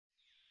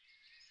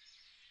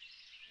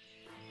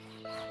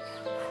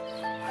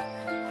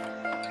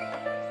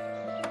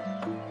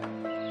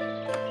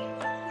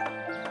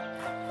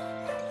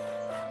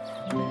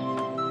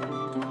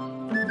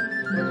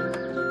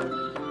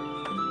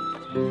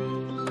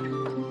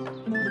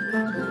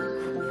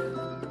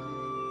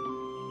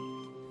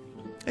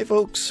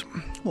folks,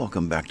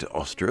 welcome back to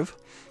Ostriv.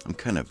 I'm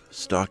kind of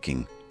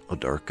stalking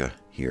Odarka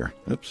here.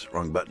 Oops,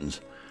 wrong buttons.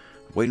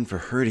 Waiting for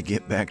her to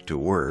get back to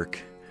work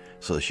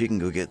so that she can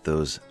go get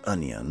those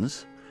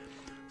onions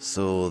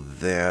so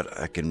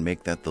that I can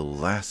make that the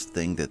last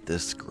thing that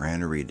this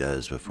granary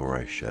does before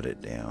I shut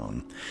it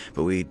down.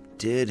 But we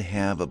did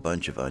have a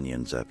bunch of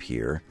onions up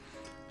here.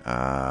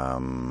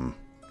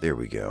 There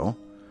we go.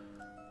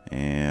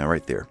 And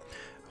right there.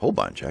 A whole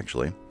bunch,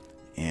 actually.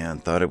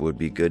 And thought it would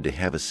be good to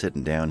have us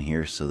sitting down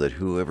here so that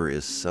whoever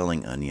is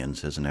selling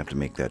onions doesn't have to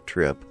make that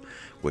trip,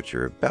 which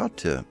are about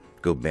to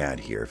go bad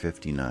here,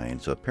 59.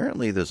 So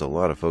apparently there's a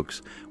lot of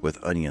folks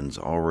with onions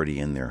already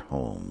in their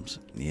homes.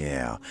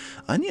 Yeah,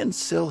 onions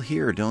sell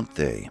here, don't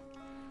they?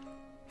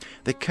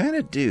 They kind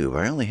of do.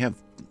 I only have,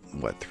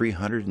 what,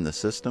 300 in the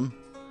system?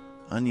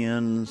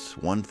 Onions,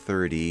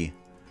 130.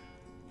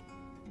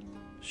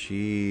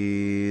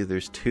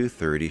 There's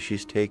 230.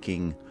 She's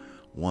taking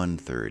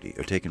 130,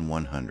 or taking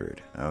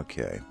 100.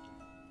 Okay.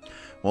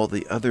 Well,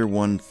 the other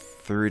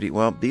 130,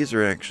 well, these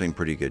are actually in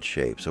pretty good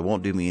shape, so it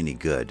won't do me any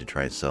good to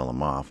try and sell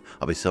them off.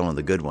 I'll be selling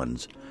the good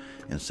ones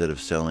instead of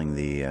selling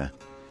the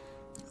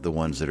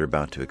ones that are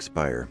about to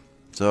expire.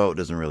 So it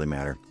doesn't really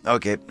matter.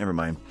 Okay, never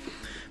mind.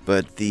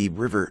 But the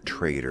river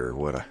trader,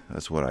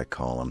 that's what I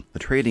call him. The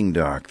trading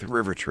dock, the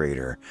river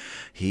trader,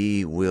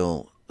 he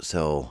will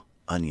sell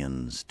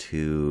onions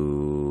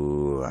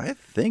to, I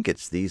think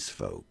it's these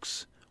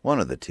folks. One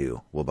of the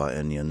two will buy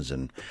onions,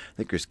 and I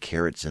think there's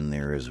carrots in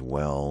there as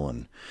well.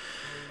 And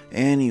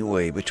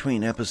anyway,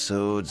 between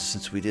episodes,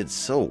 since we did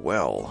so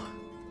well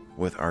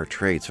with our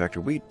trades, in fact,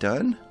 are we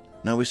done?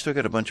 No, we still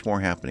got a bunch more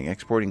happening.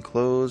 Exporting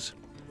clothes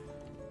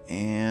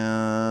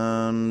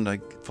and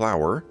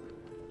flour.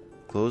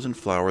 Clothes and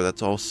flour,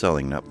 that's all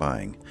selling, not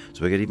buying.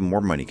 So we got even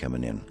more money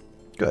coming in.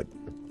 Good.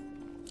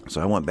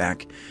 So I went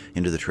back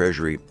into the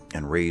treasury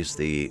and raised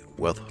the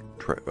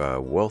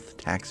wealth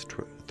tax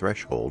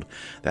threshold.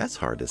 That's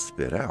hard to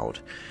spit out.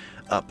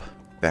 Up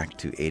back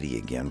to 80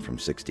 again from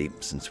 60,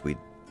 since we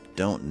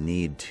don't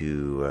need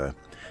to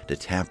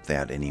tap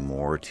that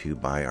anymore to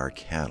buy our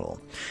cattle.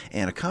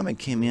 And a comment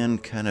came in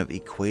kind of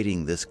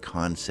equating this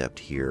concept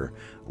here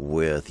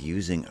with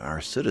using our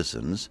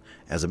citizens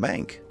as a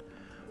bank.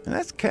 And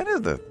that's kind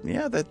of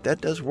that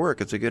does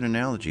work. It's a good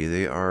analogy.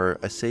 They are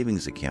a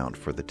savings account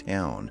for the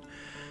town.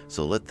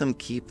 So let them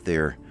keep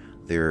their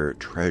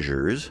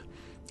treasures,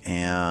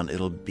 and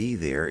it'll be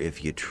there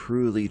if you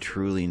truly,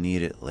 truly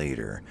need it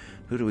later.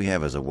 Who do we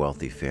have as a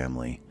wealthy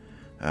family?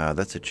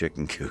 That's a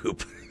chicken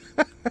coop.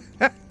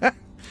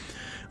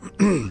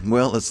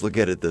 Well, let's look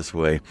at it this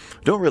way.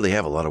 Don't really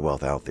have a lot of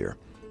wealth out there.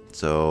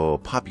 So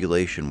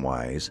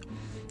population-wise,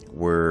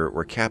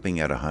 we're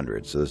capping at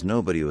 100. So there's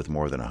nobody with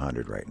more than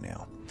 100 right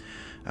now.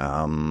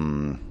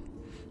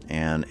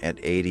 And at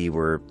 80,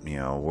 we're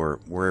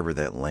wherever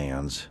that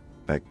lands.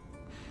 In fact,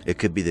 it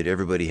could be that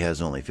everybody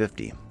has only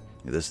 50.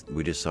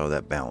 We just saw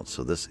that bounce.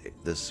 So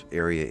this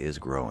area is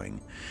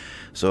growing.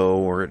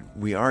 So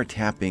we are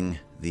tapping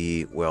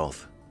the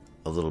wealth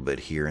a little bit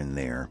here and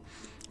there,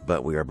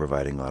 but we are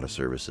providing a lot of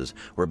services.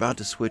 We're about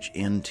to switch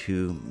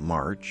into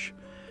March,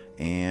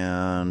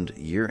 and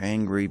you're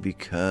angry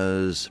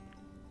because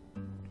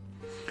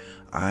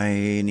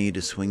I need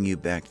to swing you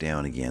back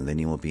down again. Then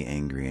you won't be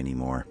angry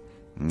anymore.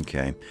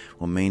 Okay.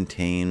 We'll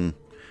maintain.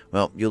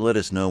 Well, you'll let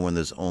us know when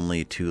there's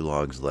only 2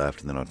 logs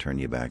left, and then I'll turn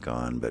you back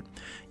on. But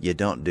you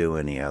don't do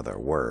any other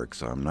work,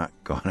 so I'm not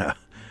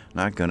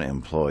gonna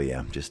employ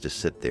you just to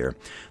sit there.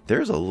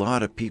 There's a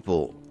lot of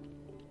people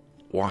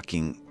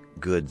walking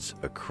goods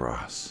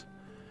across.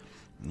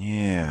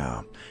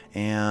 Yeah,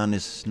 and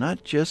it's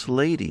not just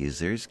ladies.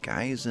 There's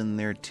guys in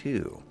there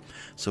too.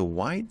 So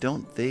why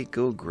don't they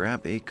go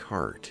grab a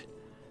cart?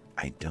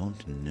 I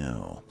don't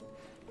know.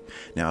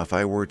 Now, if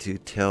I were to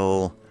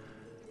tell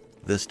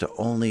this to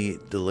only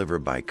deliver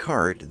by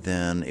cart,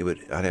 then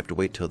I'd have to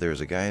wait till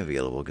there's a guy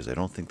available, because I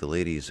don't think the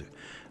ladies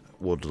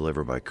will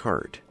deliver by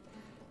cart.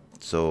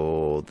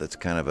 So that's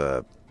kind of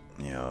a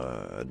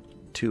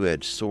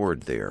two-edged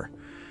sword there.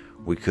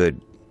 We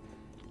could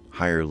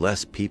hire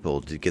less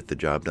people to get the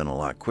job done a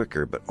lot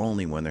quicker, but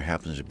only when there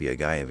happens to be a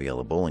guy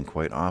available, and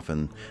quite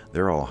often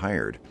they're all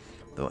hired.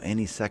 Though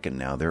any second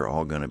now they're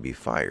all going to be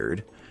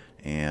fired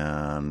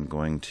and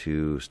going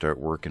to start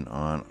working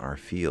on our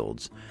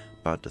fields.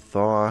 About to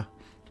thaw.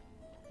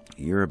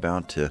 You're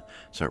about to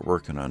start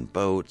working on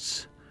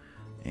boats.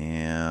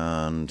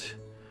 And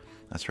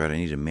that's right, I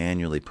need to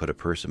manually put a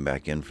person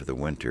back in for the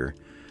winter,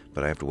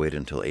 but I have to wait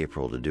until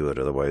April to do it,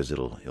 otherwise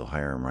you'll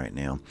hire them right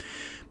now.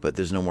 But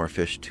there's no more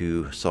fish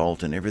to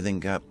salt, and everything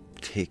got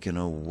taken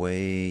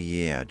away.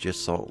 Yeah,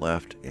 just salt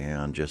left,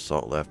 and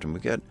we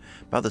got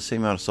about the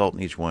same amount of salt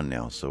in each one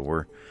now, so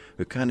we're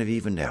kind of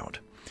evened out.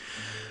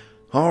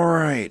 All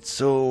right,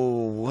 so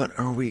what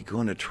are we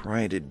going to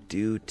try to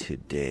do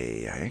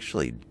today? I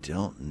actually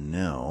don't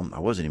know. I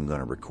wasn't even going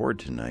to record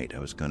tonight. I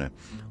was going to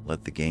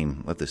let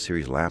the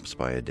series lapse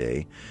by a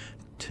day.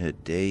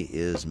 Today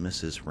is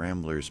Mrs.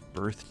 Rambler's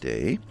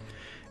birthday,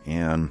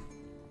 and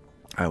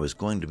I was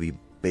going to be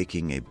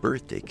baking a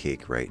birthday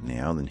cake right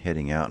now, then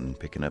heading out and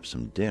picking up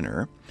some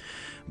dinner.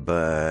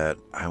 But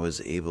I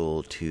was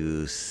able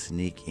to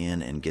sneak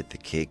in and get the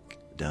cake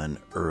done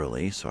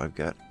early, so I've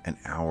got an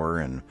hour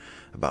and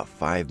about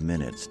 5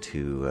 minutes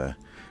to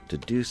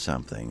do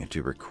something,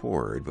 to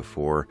record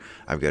before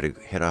I've got to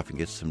head off and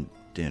get some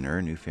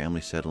dinner. New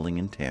family settling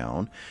in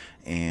town,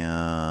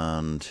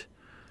 and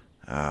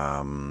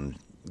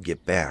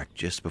get back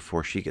just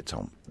before she gets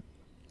home.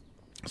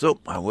 So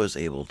I was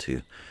able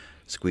to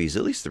squeeze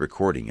at least the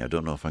recording. I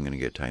don't know if I'm going to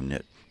get time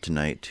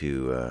tonight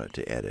to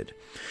edit.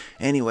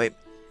 Anyway,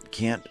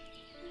 can't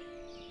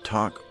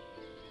talk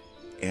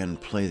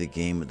and play the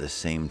game at the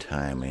same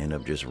time. I end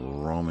up just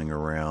roaming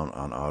around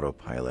on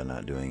autopilot,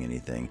 not doing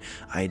anything.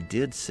 I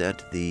did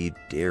set the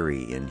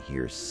dairy in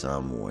here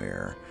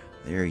somewhere.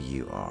 There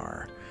you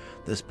are.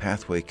 This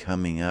pathway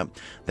coming up,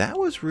 that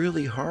was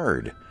really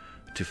hard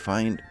to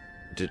find,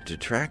 to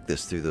track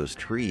this through those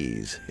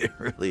trees. It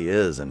really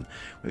is, and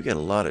we've got a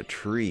lot of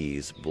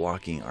trees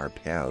blocking our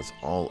paths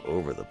all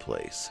over the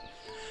place.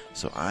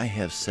 So I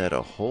have set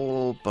a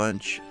whole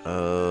bunch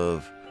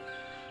of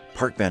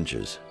park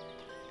benches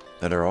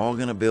that are all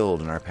going to build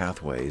in our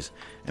pathways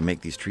and make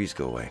these trees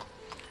go away,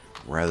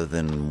 rather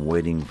than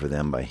waiting for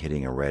them by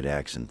hitting a red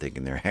X and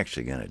thinking they're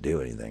actually going to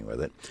do anything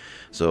with it.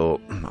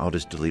 So I'll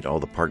just delete all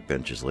the park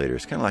benches later.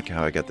 It's kind of like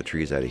how I got the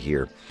trees out of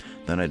here.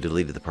 Then I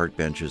deleted the park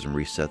benches and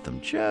reset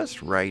them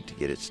just right to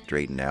get it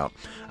straightened out.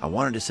 I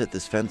wanted to set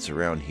this fence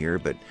around here,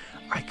 but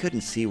I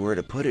couldn't see where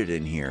to put it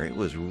in here. It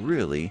was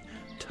really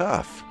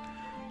tough.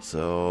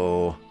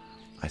 So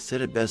I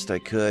set it best I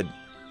could.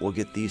 We'll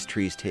get these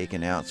trees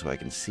taken out so I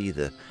can see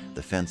the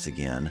fence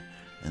again,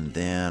 and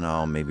then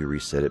I'll maybe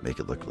reset it, make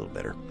it look a little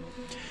better.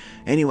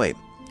 Anyway,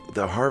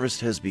 the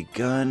harvest has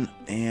begun,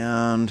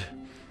 and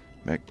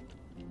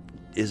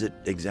is it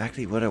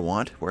exactly what I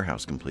want?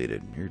 Warehouse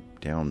completed. You're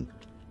down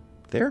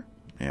there?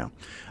 Yeah.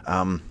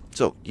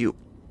 So you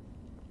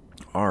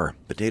are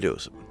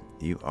potatoes.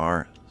 You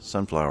are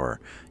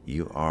sunflower.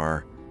 You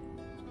are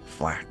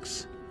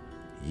flax.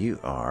 You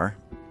are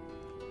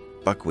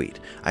buckwheat.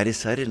 I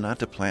decided not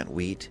to plant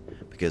wheat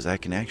because I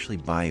can actually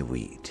buy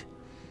wheat.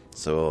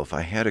 So if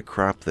I had a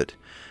crop that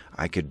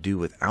I could do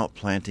without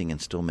planting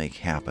and still make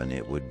happen,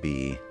 it would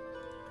be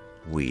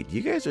wheat.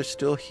 You guys are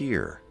still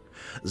here.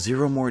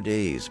 0 more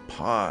days.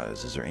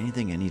 Pause. Is there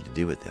anything I need to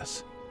do with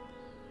this?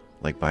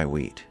 Like buy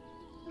wheat?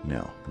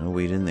 No. No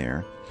wheat in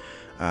there.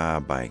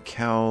 Buy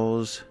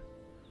cows.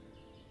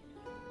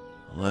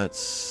 Let's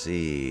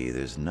see.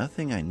 There's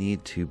nothing I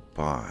need to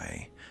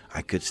buy.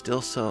 I could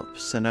still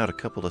send out a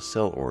couple of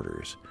sell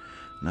orders.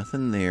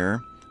 Nothing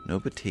there. No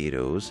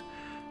potatoes.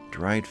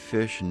 Dried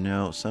fish,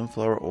 no.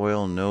 Sunflower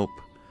oil, nope.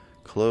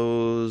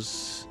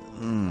 Clothes,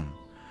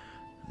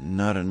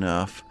 not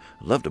enough.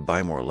 I'd love to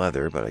buy more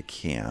leather, but I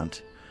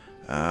can't.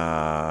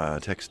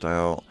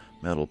 Textile,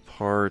 metal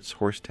parts,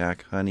 horse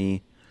tack,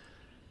 honey.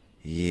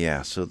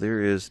 Yeah, so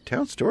there is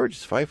town storage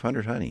is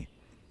 500 honey.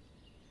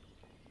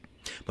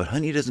 But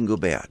honey doesn't go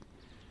bad.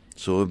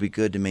 So it would be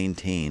good to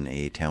maintain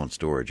a town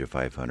storage of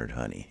 500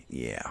 honey.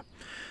 Yeah.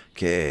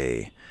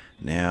 Okay.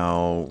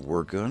 Now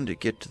we're going to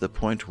get to the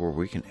point where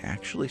we can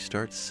actually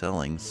start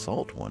selling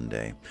salt one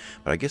day.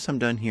 But I guess I'm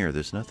done here.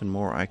 There's nothing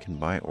more I can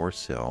buy or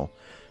sell.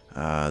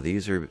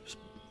 These are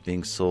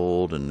being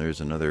sold, and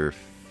there's another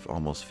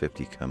almost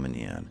 50 coming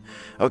in.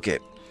 Okay.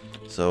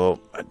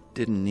 So I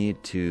didn't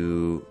need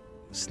to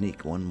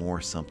sneak one more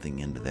something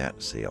into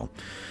that sale.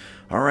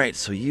 All right.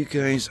 So you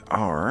guys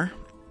are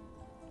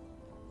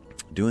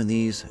doing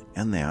these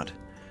and that,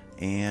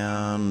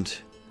 and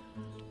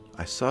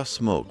I saw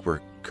smoke. We're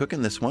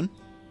cooking this one.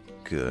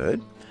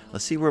 Good.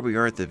 Let's see where we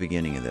are at the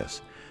beginning of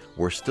this.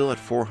 We're still at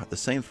the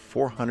same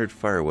 400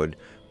 firewood.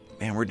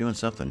 Man, we're doing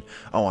something.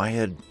 Oh,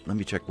 let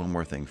me check one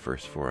more thing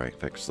first before I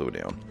slow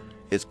down.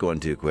 It's going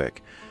too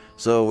quick.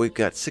 So we've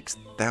got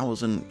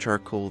 6,000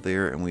 charcoal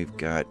there, and we've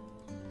got,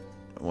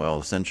 well,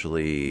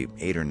 essentially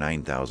 8,000 or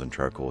 9,000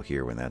 charcoal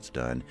here when that's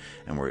done.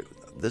 And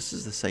this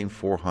is the same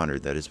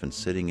 400 that has been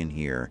sitting in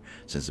here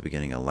since the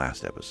beginning of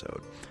last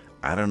episode.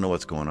 I don't know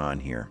what's going on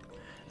here.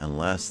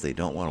 Unless they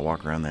don't want to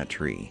walk around that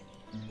tree.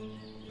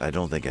 I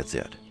don't think that's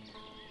it.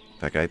 In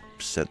fact, I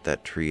set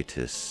that tree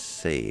to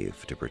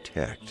save, to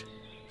protect.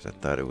 Because I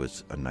thought it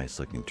was a nice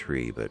looking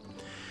tree, but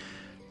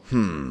so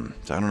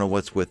I don't know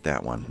what's with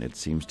that one. It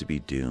seems to be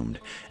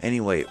doomed.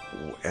 Anyway,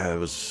 I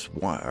was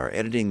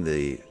editing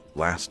the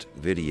last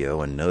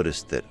video and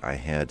noticed that I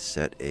had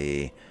set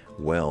a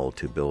well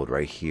to build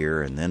right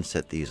here, and then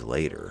set these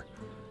later,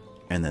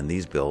 and then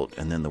these built,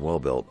 and then the well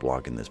built,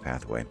 blocking this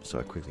pathway. So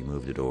I quickly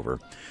moved it over.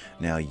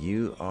 Now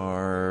you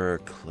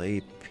are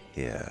clay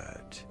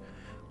pit.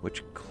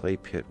 Which clay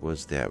pit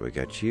was that? We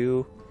got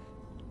you.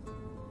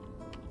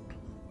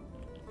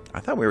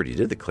 I thought we already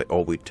did the clay.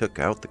 Oh, we took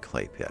out the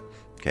clay pit.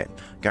 Okay,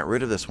 got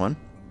rid of this one,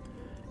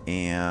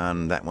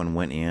 and that one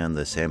went in.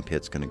 The sand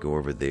pit's going to go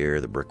over there.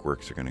 The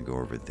brickworks are going to go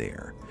over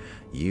there.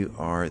 You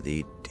are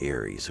the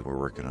dairy, so we're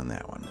working on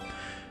that one.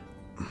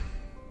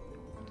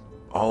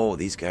 Oh,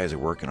 these guys are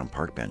working on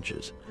park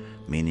benches,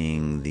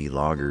 meaning the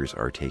loggers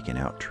are taking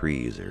out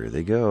trees. There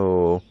they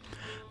go,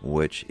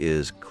 which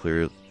is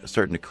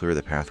starting to clear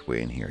the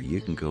pathway in here.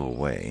 You can go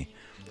away.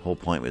 The whole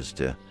point was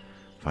to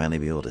finally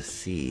be able to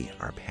see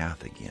our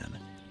path again.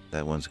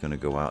 That one's going to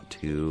go out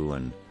too,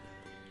 and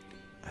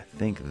I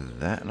think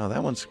that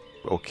one's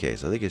okay.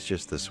 So I think it's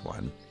just this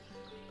one.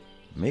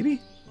 Maybe?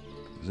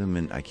 Zoom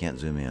in. I can't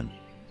zoom in.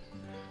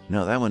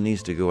 No, that one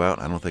needs to go out.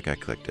 I don't think I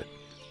clicked it.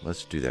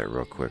 Let's do that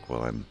real quick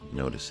while I'm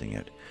noticing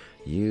it.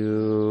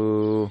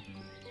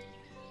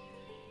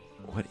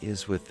 What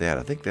is with that?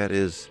 I think that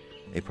is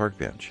a park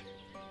bench.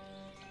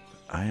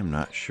 I am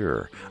not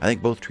sure. I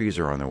think both trees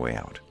are on their way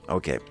out.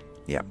 Okay,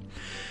 yeah.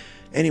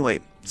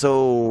 Anyway,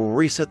 so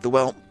reset the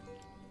well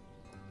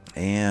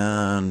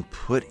and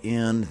put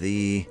in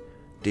the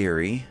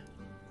dairy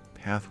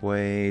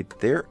pathway.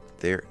 There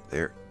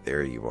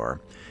you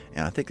are.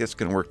 And I think that's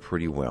going to work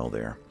pretty well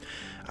there.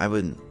 I've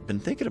been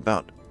thinking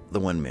about the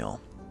windmill.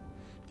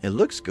 It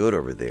looks good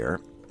over there,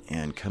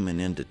 and coming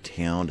into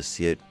town to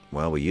see it,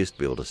 well, we used to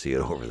be able to see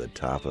it over the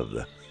top of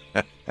the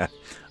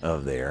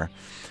of there.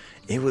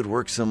 It would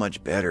work so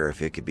much better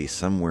if it could be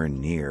somewhere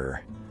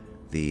near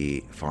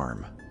the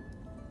farm.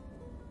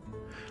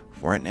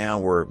 Right now,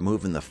 we're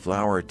moving the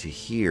flour to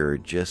here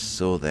just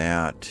so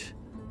that,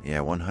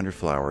 100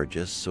 flour,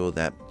 just so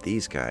that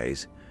these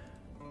guys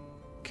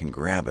can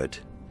grab it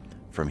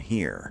from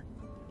here,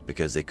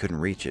 because they couldn't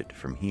reach it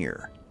from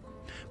here.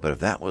 But if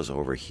that was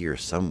over here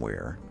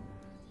somewhere,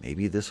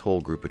 maybe this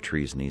whole group of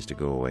trees needs to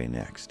go away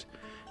next,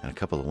 and a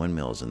couple of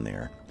windmills in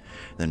there.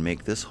 Then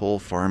make this whole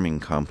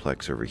farming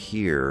complex over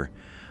here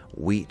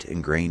wheat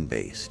and grain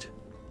based.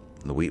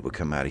 The wheat would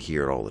come out of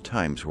here at all the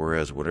times,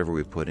 whereas whatever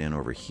we put in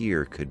over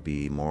here could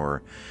be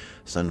more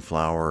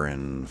sunflower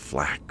and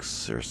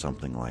flax or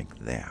something like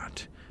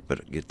that.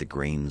 But get the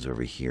grains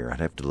over here. I'd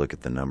have to look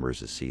at the numbers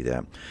to see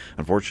that.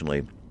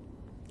 Unfortunately,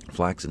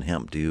 flax and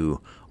hemp do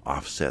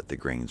offset the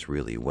grains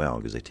really well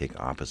because they take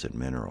opposite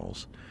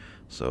minerals.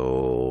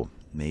 So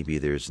maybe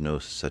there's no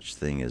such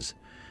thing as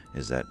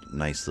that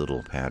nice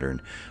little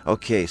pattern.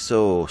 Okay,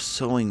 so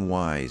sowing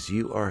wise,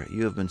 you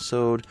have been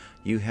sowed,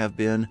 you have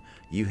been.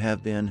 We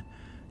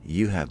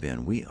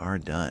are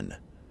done.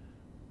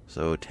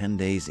 So 10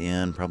 days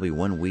in, probably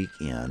 1 week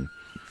in,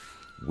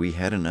 we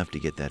had enough to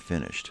get that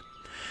finished,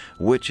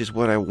 which is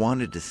what I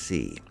wanted to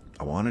see.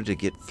 I wanted to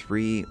get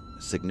 3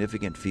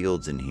 significant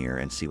fields in here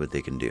and see what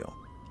they can do.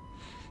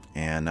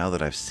 And now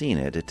that I've seen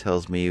it, it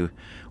tells me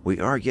we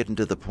are getting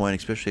to the point,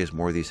 especially as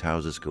more of these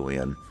houses go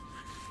in,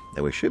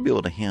 that we should be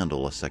able to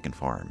handle a second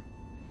farm.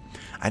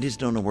 I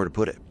just don't know where to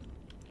put it.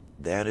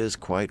 That is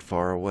quite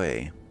far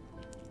away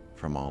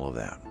from all of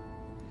that.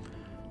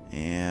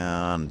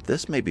 And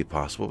this may be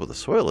possible, but the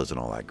soil isn't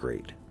all that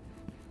great.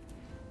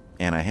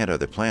 And I had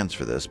other plans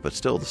for this, but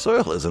still the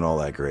soil isn't all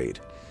that great.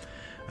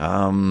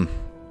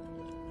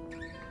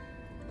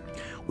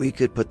 We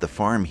could put the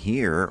farm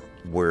here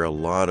where a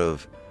lot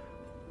of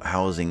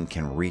housing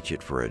can reach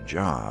it for a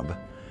job,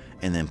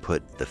 and then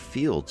put the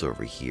fields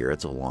over here.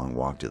 It's a long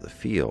walk to the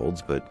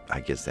fields, but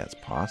I guess that's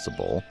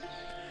possible.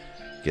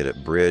 Get a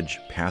bridge,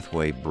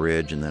 pathway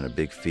bridge, and then a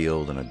big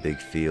field and a big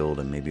field,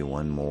 and maybe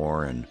one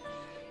more and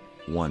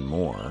one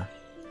more.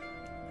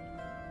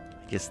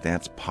 I guess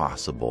that's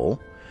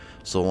possible,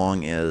 so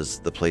long as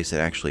the place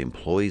that actually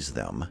employs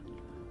them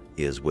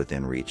is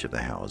within reach of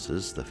the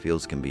houses. The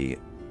fields can be,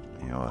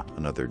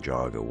 another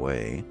jog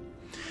away.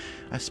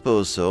 I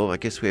suppose so. I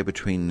guess we have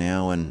between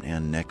now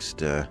and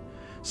next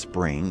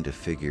spring to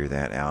figure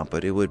that out,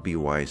 but it would be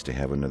wise to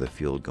have another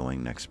field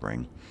going next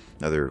spring,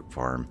 another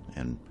farm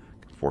and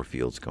 4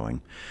 fields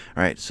going.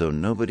 All right, so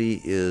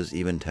nobody is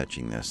even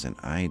touching this, and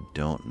I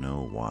don't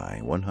know why.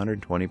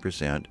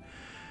 120%.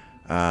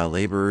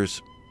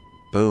 Laborers,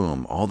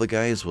 boom. All the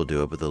guys will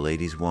do it, but the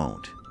ladies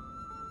won't.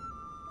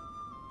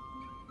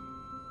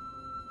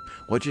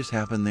 What just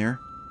happened there?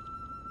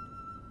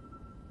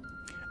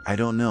 I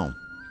don't know.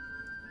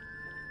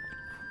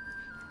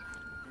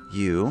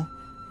 You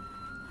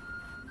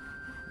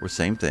were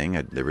same thing.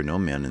 There were no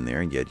men in there,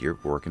 and yet you're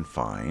working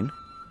fine.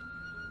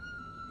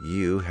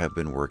 You have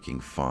been working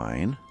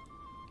fine.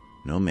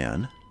 No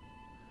men.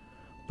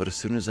 But as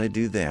soon as I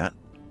do that,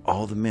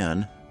 all the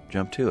men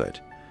jump to it.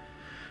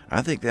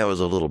 I think that was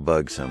a little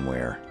bug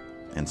somewhere,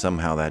 and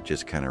somehow that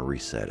just kind of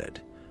reset it.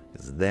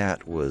 'Cause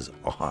that was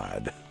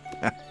odd.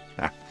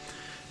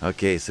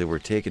 Okay, so we're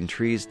taking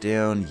trees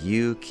down.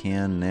 You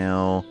can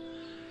now...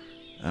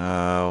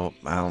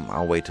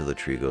 I'll wait till the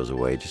tree goes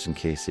away, just in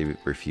case they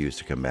refuse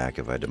to come back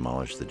if I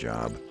demolish the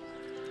job.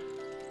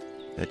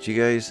 That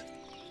you guys...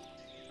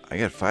 I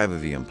got 5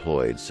 of you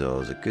employed, so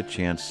there's a good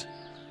chance...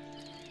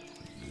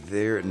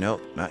 There...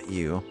 Nope, not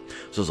you.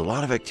 So there's a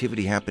lot of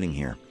activity happening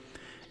here,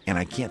 and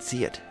I can't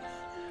see it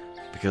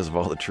because of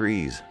all the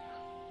trees.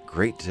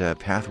 Great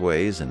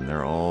pathways, and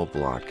they're all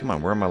blocked. Come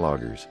on, where are my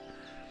loggers?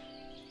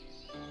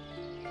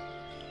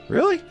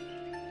 Really?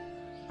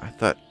 I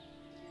thought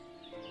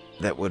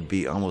that would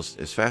be almost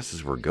as fast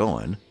as we're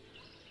going.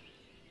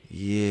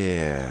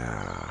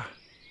 Yeah.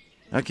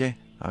 Okay,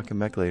 I'll come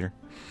back later.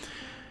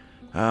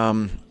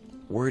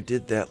 Where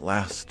did that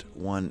last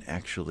one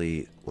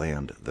actually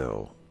land,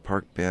 though?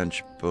 Park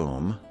bench,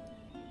 boom.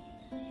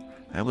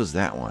 That was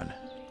that one.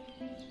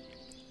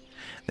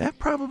 That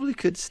probably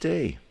could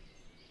stay.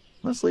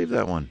 Let's leave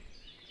that one.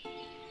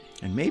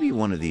 And maybe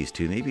one of these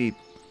two. Maybe,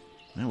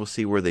 we'll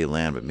see where they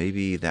land, but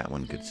maybe that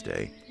one could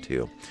stay,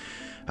 too.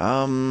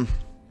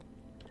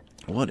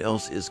 What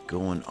else is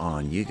going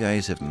on? You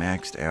guys have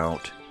maxed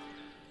out.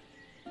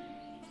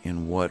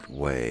 In what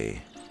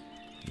way?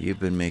 You've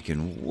been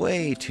making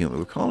way too much.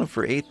 We're calling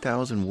for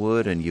 8,000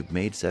 wood, and you've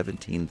made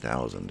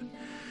 17,000.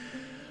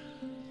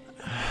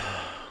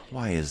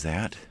 Why is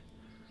that?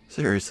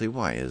 Seriously,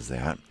 why is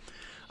that?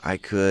 I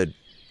could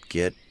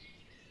get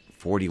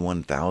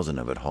 41,000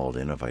 of it hauled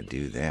in if I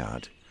do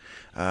that.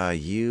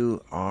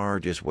 You are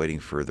just waiting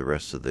for the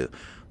rest of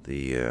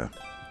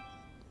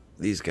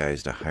these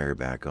guys to hire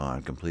back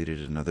on. Completed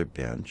another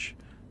bench.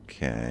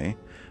 Okay.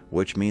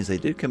 Which means they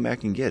did come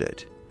back and get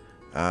it.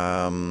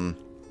 And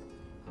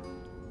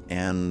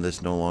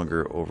this no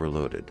longer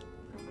overloaded.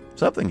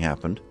 Something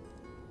happened.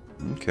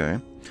 Okay.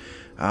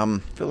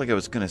 Feel like I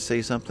was going to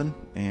say something,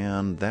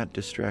 and that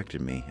distracted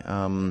me.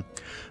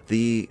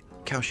 The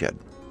cowshed.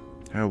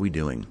 How are we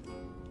doing?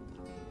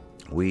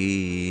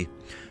 We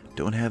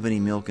don't have any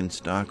milk in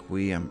stock.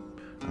 I'm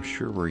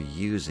sure we're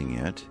using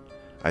it.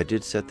 I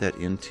did set that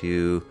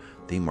into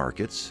the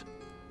markets.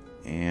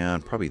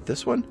 And probably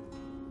this one?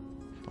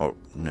 Oh,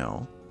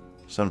 no.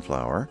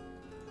 Sunflower.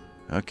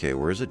 Okay,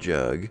 where's a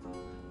jug?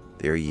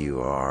 There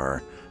you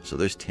are. So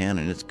there's 10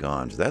 and it's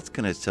gone. So that's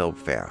going to sell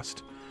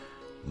fast.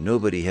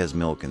 Nobody has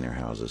milk in their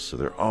houses, so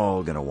they're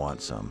all going to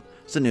want some.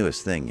 It's the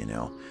newest thing, you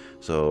know.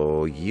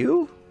 So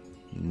you?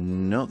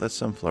 No, that's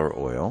sunflower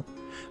oil.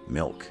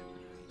 Milk.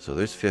 So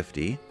there's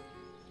 50.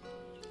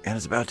 And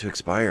it's about to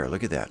expire.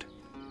 Look at that.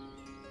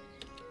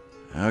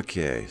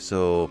 Okay,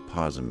 so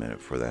pause a minute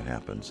before that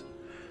happens.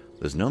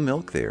 There's no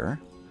milk there.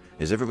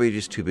 Is everybody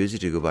just too busy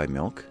to go buy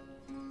milk?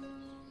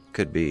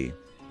 Could be.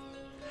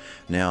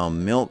 Now,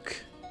 milk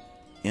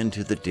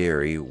into the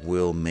dairy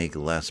will make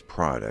less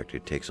product.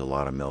 It takes a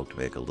lot of milk to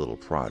make a little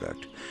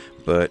product,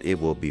 but it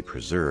will be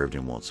preserved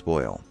and won't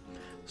spoil.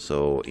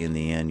 So in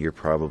the end, you're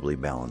probably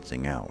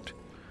balancing out.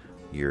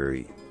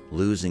 You're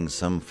losing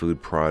some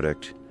food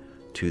product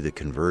to the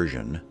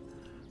conversion,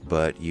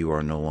 but you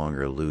are no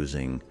longer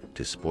losing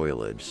to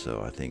spoilage.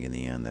 So I think in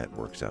the end that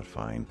works out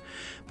fine.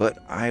 But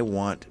I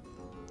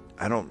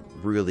don't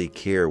really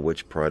care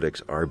which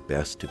products are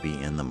best to be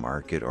in the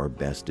market or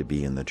best to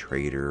be in the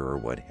trader or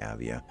what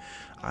have you.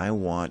 I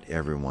want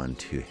everyone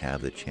to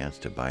have the chance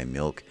to buy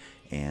milk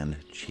and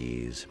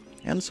cheese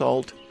and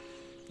salt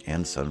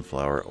and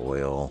sunflower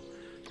oil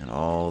and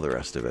all the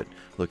rest of it.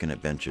 Looking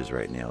at benches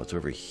right now. It's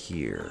over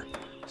here.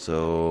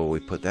 So we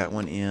put that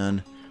one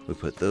in. We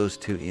put those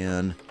two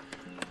in.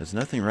 There's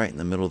nothing right in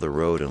the middle of the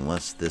road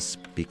unless this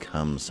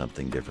becomes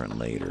something different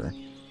later.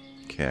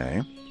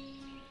 Okay.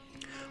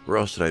 Where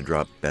else did I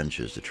drop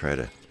benches to try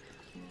to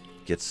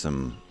get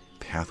some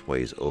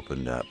pathways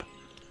opened up?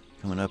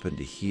 Coming up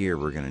into here,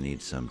 we're going to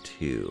need some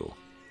too.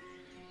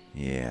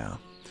 Yeah.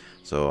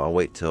 So I'll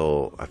wait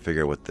till I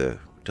figure what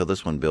till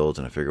this one builds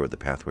and I figure what the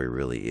pathway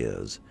really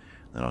is.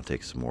 Then I'll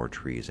take some more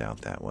trees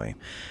out that way.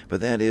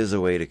 But that is a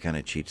way to kind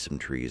of cheat some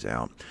trees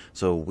out.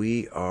 So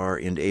we are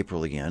into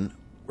April again,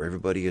 where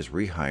everybody is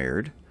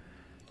rehired.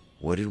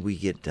 What did we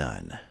get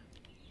done?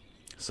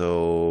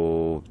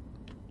 So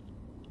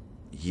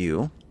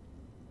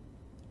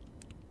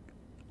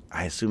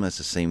I assume that's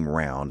the same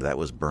round. That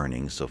was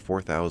burning, so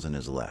 4,000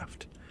 is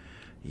left.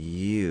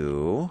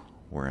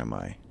 Where am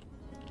I?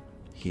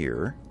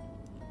 Here.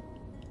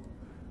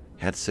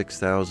 Had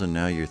 6,000,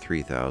 now you're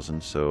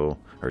 3,000,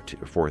 or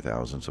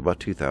 4,000, so about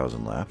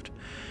 2,000 left.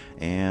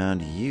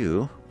 And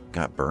you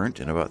got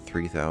burnt and about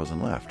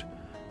 3,000 left.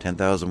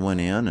 10,000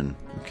 went in, and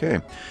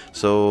okay.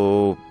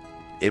 So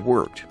it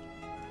worked.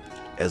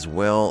 As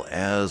well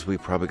as we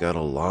probably got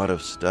a lot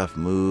of stuff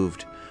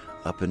moved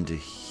up into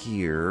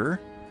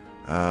here.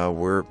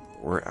 We're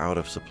out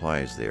of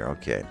supplies there.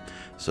 Okay,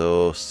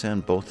 so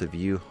send both of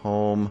you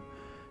home,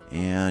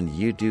 and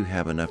you do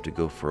have enough to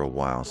go for a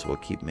while, so we'll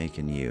keep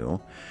making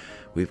you.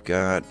 We've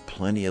got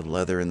plenty of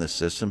leather in the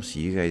system, so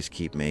you guys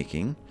keep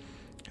making.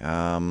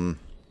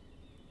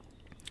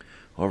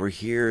 Over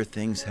here,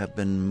 things have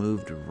been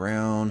moved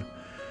around.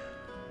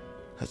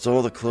 That's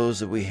all the clothes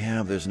that we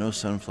have. There's no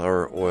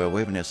sunflower oil.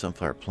 We haven't had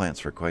sunflower plants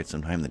for quite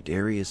some time. The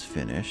dairy is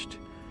finished.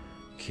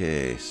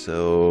 Okay,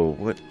 so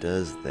what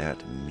does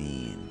that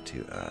mean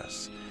to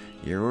us?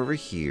 You're over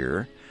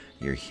here.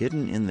 You're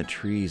hidden in the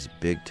trees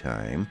big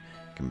time.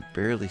 Can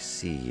barely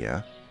see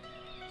ya.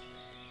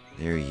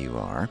 There you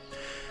are.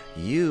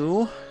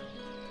 You,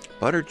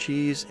 butter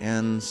cheese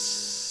and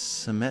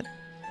smetana.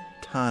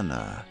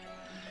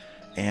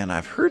 And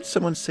I've heard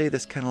someone say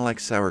that's kind of like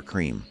sour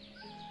cream.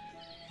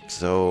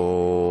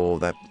 So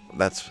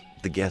that's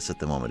the guess at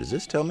the moment. Does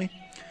this tell me?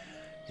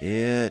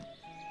 A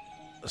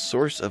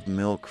source of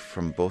milk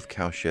from both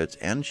cowsheds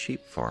and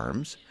sheep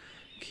farms.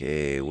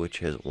 Okay, which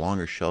has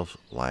longer shelf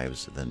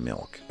lives than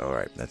milk. All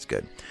right, that's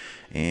good.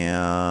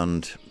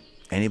 And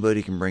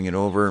Anybody can bring it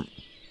over.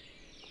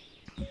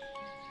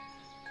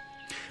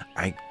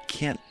 I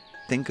can't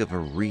think of a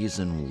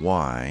reason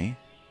why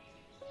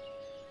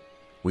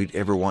we'd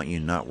ever want you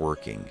not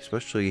working,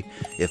 especially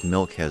if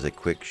milk has a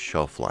quick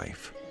shelf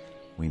life.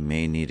 We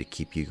may need to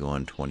keep you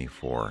going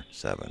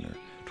 24/7 or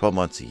 12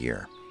 months a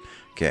year.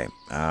 Okay,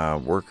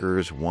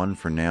 workers 1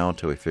 for now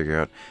until we figure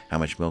out how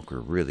much milk we're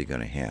really going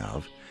to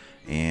have.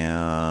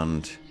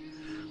 And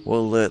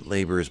we'll let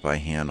laborers by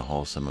hand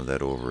haul some of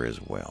that over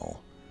as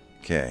well.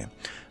 Okay,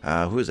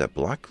 who is that?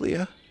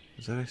 Blocklia?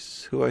 Is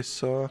that who I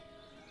saw?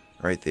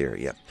 Right there,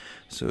 yep.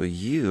 So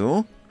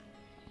you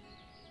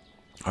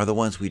are the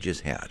ones we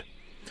just had.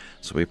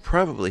 So we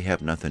probably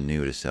have nothing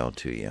new to sell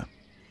to you.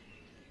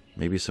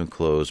 Maybe some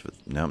clothes, but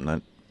no,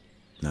 not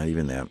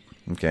even that.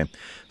 Okay,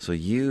 so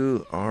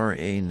you are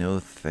a no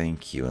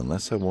thank you,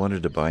 unless I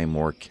wanted to buy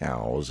more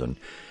cows, and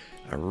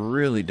I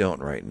really don't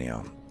right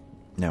now.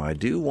 Now, I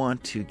do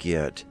want to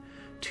get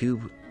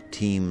 2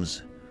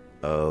 teams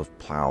of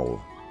plow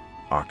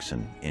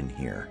oxen in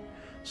here.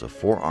 So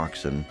 4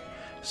 oxen,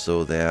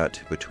 so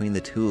that between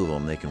the 2 of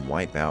them, they can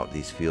wipe out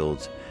these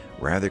fields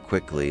rather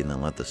quickly and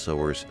then let the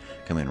sowers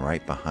come in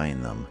right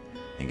behind them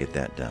and get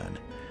that done.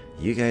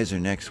 You guys are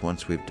next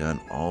once we've done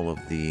all of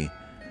the...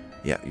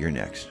 Yeah, you're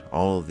next.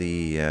 All of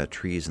the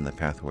trees in the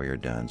pathway are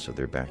done, so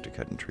they're back to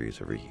cutting trees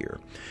over here.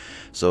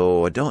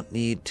 So I don't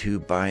need to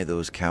buy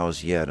those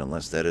cows yet,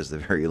 unless that is the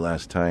very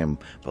last time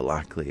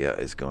Balaklia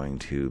is going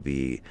to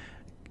be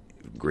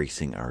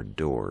gracing our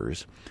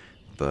doors.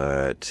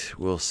 But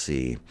we'll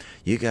see.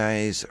 You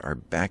guys are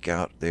back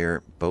out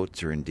there.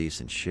 Boats are in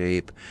decent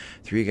shape.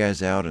 3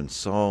 guys out in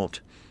salt.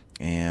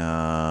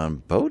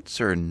 And boats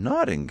are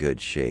not in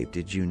good shape.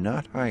 Did you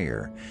not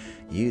hire?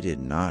 You did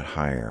not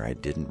hire. I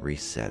didn't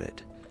reset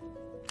it.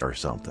 Or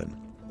something.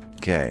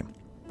 Okay.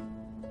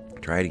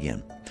 Try it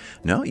again.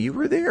 No, you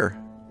were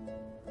there.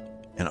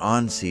 And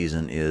on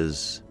season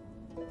is...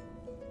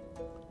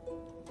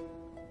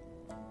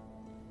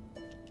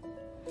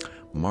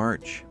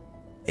 March,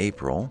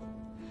 April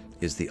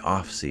is the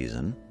off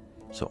season.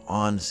 So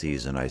on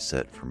season I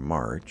set for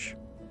March.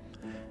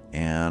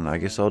 And I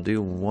guess I'll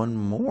do 1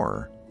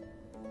 more.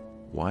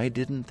 Why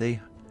didn't they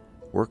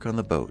work on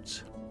the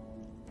boats?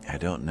 I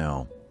don't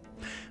know.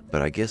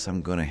 But I guess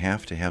I'm going to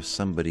have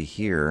somebody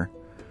here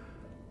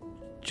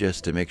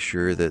just to make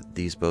sure that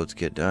these boats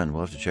get done.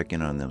 We'll have to check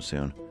in on them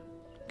soon.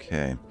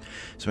 Okay.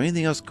 So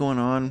anything else going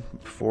on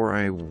before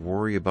I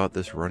worry about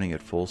this running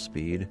at full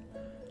speed?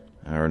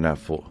 Or not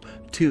full.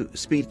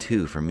 Speed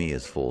 2 for me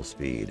is full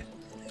speed.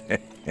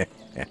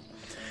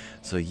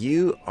 So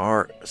you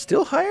are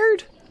still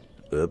hired?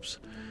 Oops.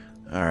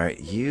 All right.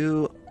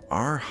 You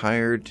are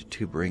hired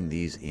to bring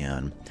these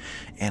in.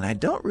 And I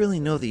don't really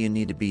know that you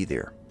need to be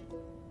there,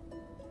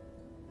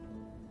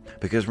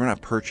 because we're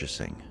not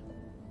purchasing.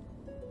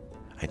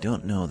 I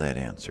don't know that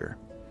answer.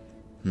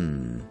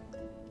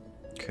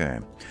 Okay.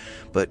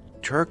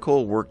 But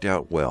charcoal worked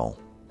out well.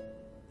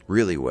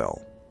 Really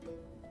well.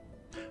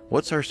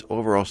 What's our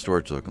overall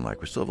storage looking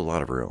like? We still have a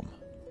lot of room.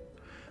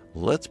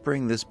 Let's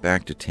bring this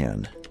back to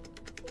 10.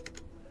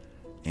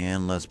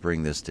 And let's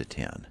bring this to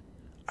 10.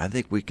 I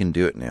think we can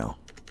do it now.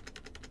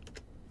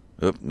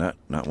 Oop, not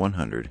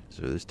 100.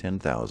 So there's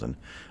 10,000.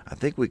 I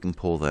think we can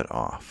pull that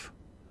off.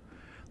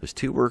 There's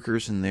 2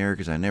 workers in there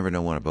because I never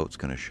know when a boat's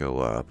going to show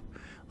up.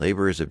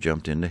 Laborers have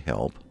jumped in to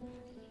help.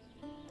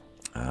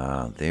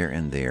 There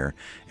and there.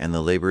 And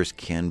the laborers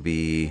can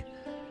be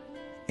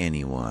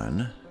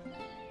anyone.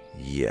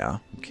 Yeah,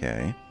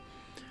 okay.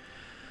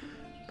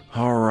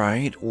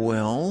 Alright,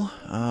 well,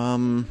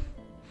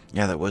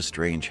 yeah, that was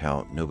strange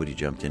how nobody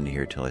jumped into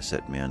here till I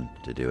set men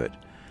to do it.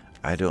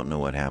 I don't know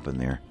what happened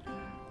there.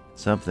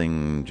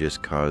 Something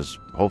just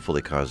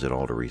hopefully caused it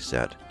all to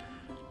reset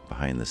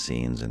behind the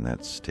scenes, and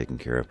that's taken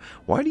care of.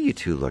 Why do you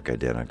 2 look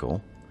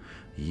identical?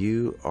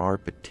 You are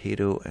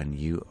potato and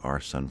you are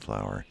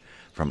sunflower.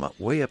 From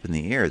way up in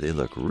the air, they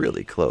look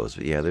really close,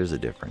 but yeah, there's a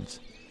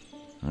difference.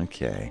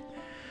 Okay.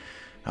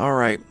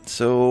 Alright,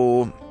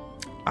 so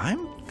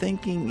I'm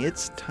thinking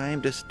it's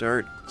time to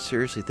start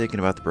seriously thinking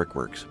about the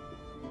Brickworks.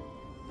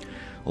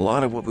 A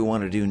lot of what we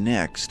want to do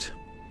next,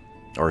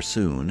 or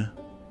soon,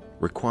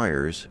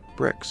 requires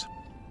bricks.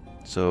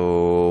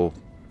 So,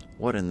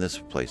 what in this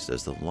place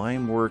does? The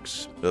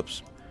Limeworks,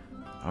 oops,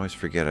 I always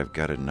forget I've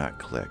got to not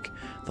click.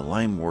 The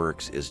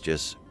Limeworks is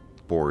just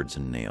boards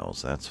and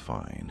nails, that's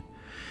fine.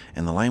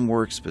 And the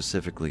Limeworks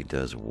specifically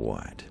does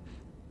what?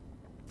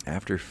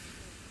 After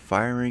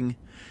firing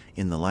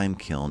in the lime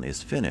kiln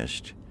is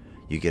finished,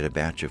 you get a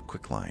batch of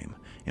quicklime.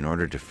 In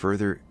order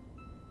to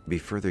be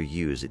further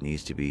used, it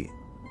needs to be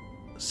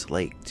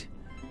slaked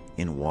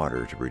in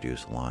water to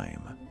produce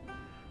lime.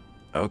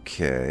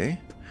 Okay.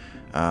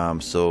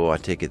 So I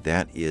take it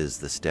that is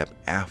the step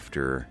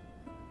after.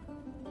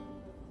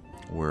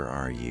 Where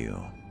are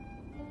you?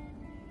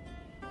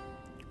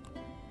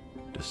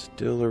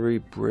 Distillery,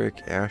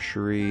 brick,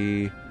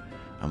 ashery.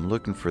 I'm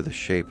looking for the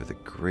shape of the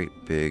great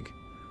big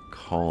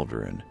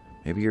cauldron.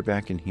 Maybe you're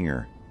back in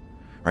here.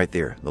 Right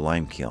there, the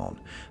lime kiln.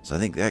 So I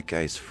think that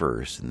guy's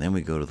first, and then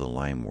we go to the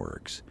lime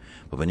works.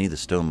 But we need the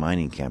stone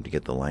mining camp to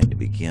get the lime to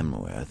begin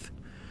with.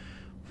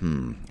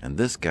 And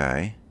this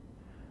guy,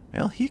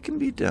 well, he can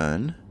be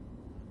done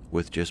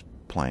with just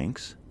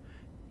planks.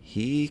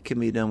 He can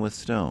be done with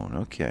stone.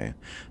 Okay.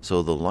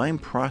 So the lime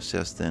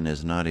process then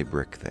is not a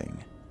brick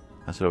thing.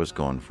 That's what I was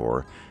going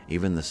for.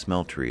 Even the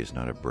smeltery is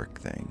not a brick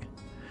thing.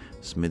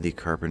 Smithy,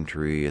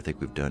 carpentry, I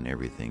think we've done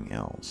everything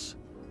else.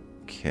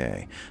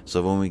 Okay.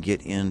 So when we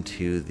get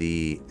into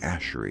the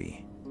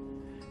ashery,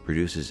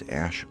 produces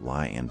ash,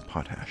 lye, and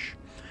potash.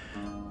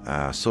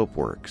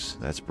 Soapworks,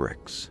 that's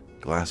bricks.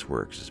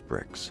 Glassworks is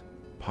bricks.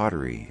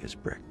 Pottery is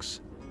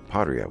bricks.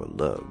 Pottery I would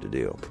love to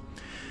do.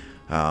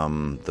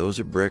 Those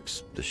are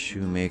bricks. The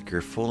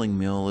shoemaker, fulling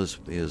mill is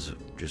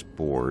just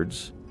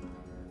boards.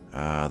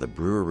 The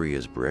brewery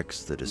is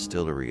bricks. The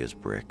distillery is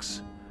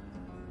bricks.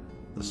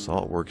 The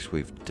salt works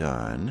we've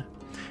done.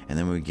 And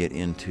then we get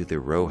into the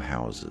row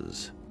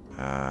houses.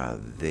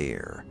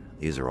 There.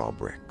 These are all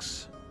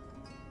bricks.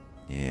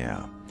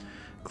 Yeah.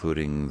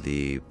 Including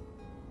the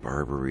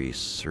barbery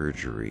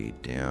surgery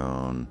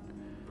down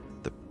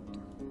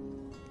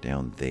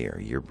there.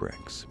 Your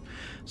bricks.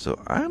 So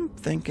I'm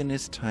thinking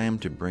it's time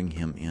to bring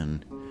him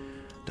in.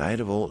 Died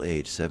of old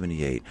age,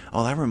 78.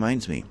 Oh, that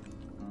reminds me.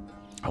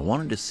 I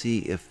wanted to see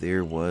if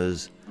there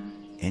was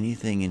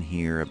anything in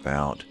here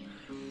about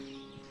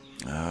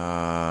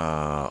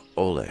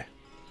Ole.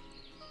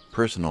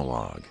 Personal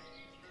log.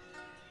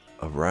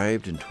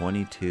 Arrived in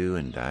 22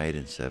 and died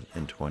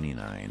in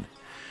 29.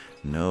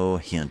 No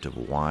hint of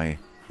why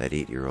that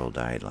 8-year-old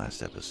died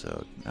last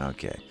episode.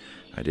 Okay.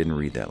 I didn't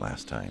read that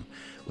last time.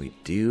 We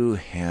do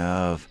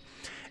have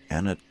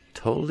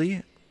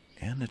Anatoly,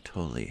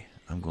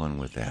 I'm going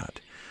with that,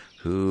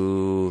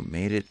 who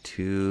made it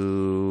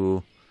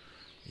to,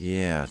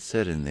 yeah, it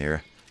said in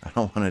there, I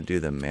don't want to do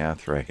the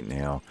math right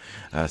now,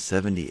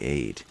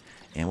 78.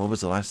 And what was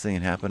the last thing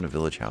that happened? A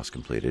village house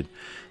completed.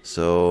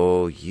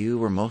 So you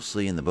were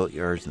mostly in the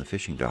boatyards and the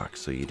fishing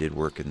docks, so you did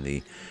work in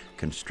the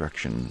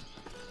construction,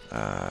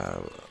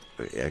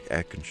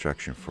 at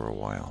construction for a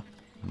while.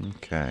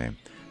 Okay.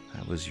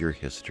 That was your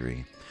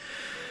history.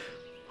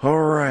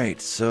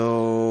 Alright,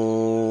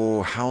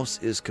 so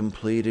house is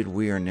completed.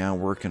 We are now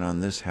working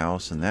on this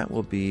house, and that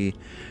will be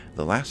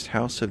the last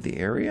house of the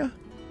area?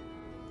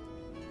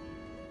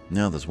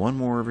 No, there's one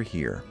more over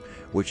here,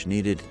 which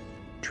needed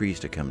trees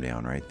to come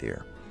down right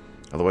there.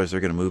 Otherwise, they're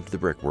going to move to the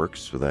brickworks,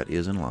 so that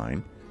is in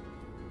line.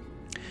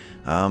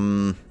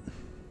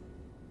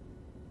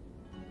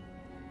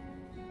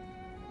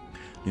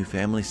 New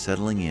family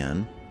settling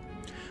in.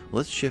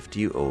 Let's shift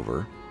you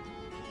over.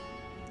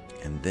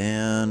 And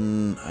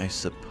then I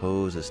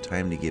suppose it's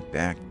time to get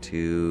back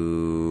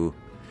to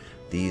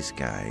these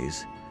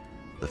guys.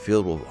 The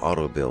field will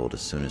auto-build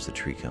as soon as the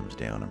tree comes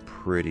down, I'm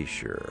pretty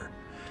sure.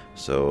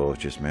 So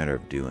it's just a matter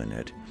of doing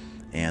it.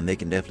 And they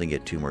can definitely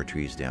get 2 more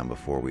trees down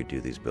before we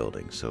do these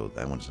buildings, so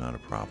that one's not a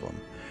problem.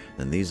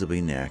 Then these will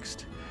be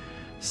next.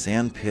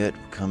 Sand pit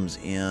comes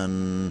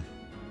in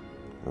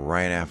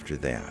right after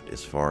that,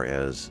 as far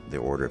as the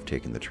order of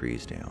taking the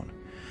trees down.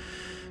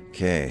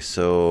 Okay,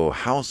 so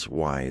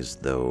house-wise,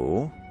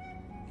 though,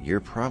 you're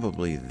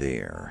probably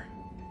there.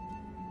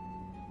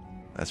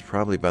 That's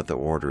probably about the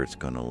order it's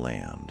going to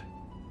land,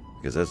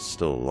 because that's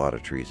still a lot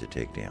of trees to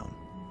take down.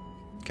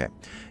 Okay,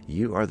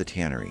 you are the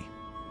tannery.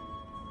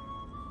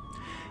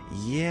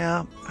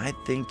 Yeah, I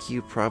think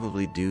you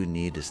probably do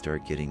need to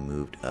start getting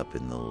moved up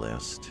in the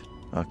list.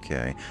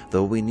 Okay,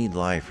 though we need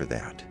lye for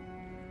that,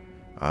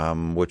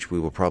 which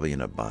we will probably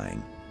end up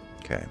buying.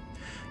 Okay,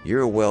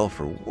 you're a well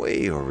for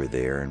way over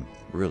there and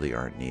really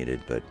aren't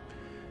needed, but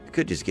it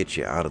could just get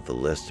you out of the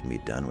list and be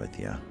done with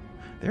you.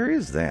 There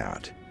is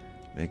that.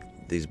 Make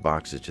these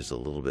boxes just a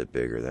little bit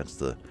bigger. That's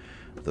the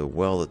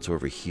well that's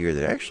over here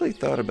that I actually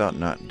thought about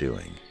not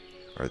doing.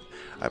 Or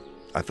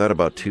I thought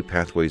about 2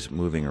 pathways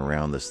moving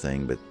around this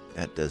thing, but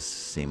that does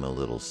seem a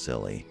little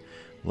silly.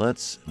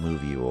 Let's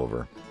move you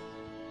over.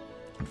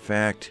 In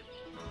fact,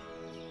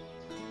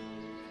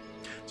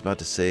 I was about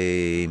to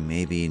say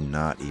maybe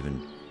not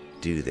even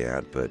do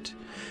that, but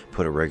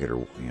put a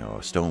regular,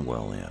 a stone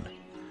well in.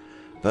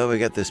 But we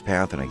got this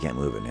path and I can't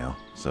move it now,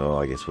 so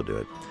I guess we'll do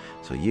it.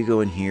 So you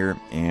go in here,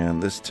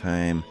 and this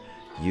time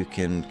you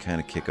can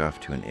kind of kick off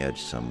to an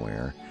edge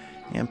somewhere,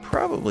 and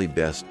probably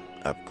best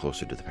up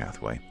closer to the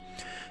pathway.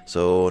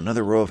 So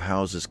another row of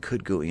houses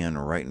could go in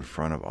right in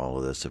front of all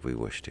of this if we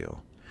wish to.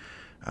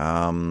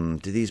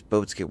 Do these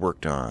boats get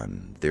worked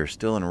on? They're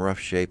still in rough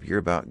shape. You're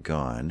about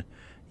gone.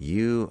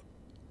 You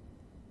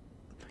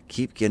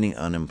keep getting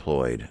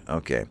unemployed.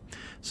 Okay,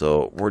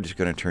 so we're just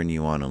going to turn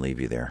you on and leave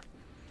you there.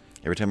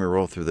 Every time we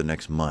roll through the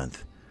next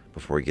month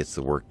before he gets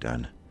the work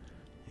done.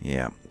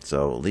 Yeah,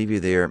 so leave you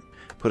there,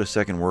 put a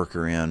second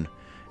worker in,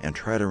 and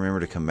try to remember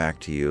to come back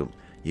to you.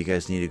 You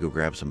guys need to go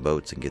grab some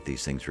boats and get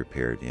these things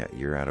repaired. Yeah,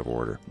 you're out of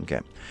order.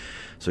 Okay,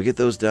 so get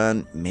those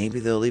done. Maybe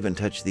they'll even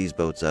touch these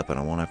boats up and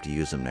I won't have to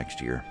use them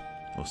next year.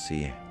 We'll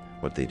see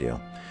what they do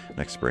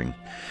next spring.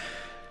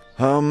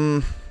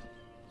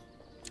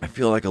 I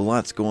feel like a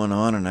lot's going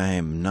on, and I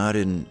am not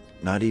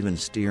even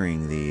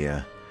steering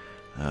the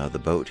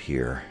boat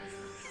here.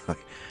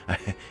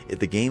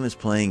 The game is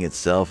playing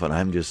itself, and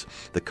I'm just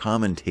the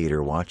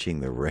commentator watching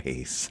the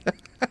race.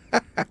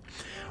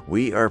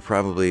 We are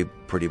probably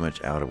pretty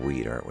much out of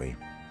wheat, aren't we?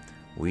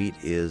 Wheat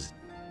is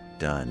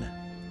done.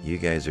 You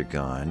guys are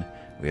gone.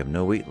 We have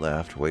no wheat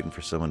left, waiting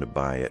for someone to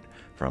buy it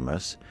from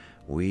us.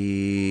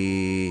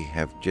 We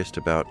have just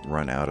about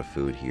run out of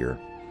food here.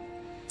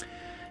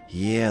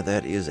 Yeah,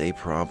 that is a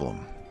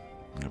problem.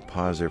 I'm going to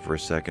pause there for a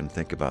second,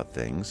 think about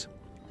things.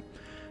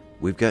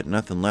 We've got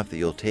nothing left that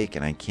you'll take,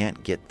 and I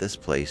can't get this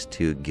place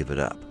to give it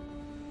up.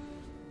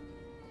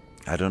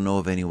 I don't know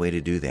of any way to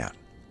do that,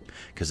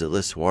 because it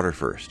lists water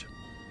first.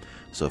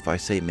 So if I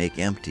say make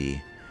empty,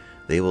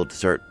 they will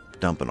start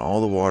dumping all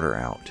the water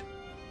out,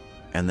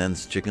 and then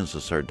chickens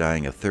will start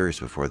dying of thirst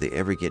before they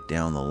ever get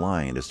down the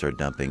line to start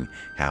dumping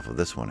half of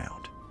this one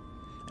out.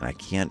 And I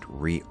can't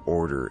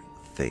reorder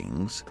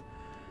things,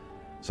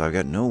 so I've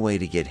got no way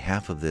to get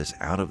half of this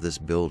out of this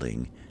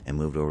building and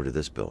moved over to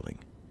this building.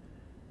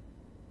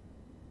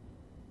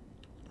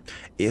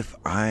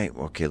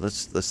 Okay,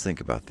 let's think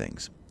about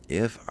things.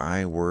 If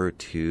I were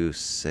to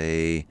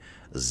say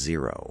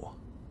 0,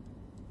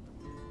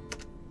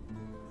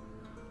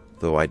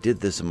 though I did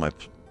this in my...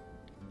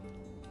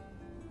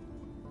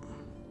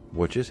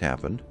 What just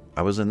happened?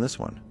 I was in this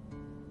one.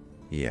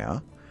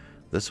 Yeah,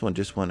 this one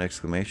just went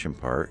exclamation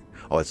part.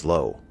 Oh, it's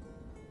low.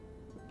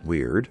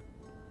 Weird.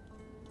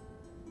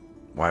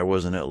 Why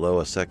wasn't it low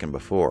a second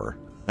before?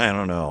 I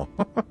don't know.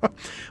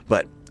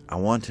 But I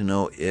want to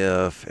know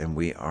if, and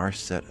we are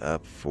set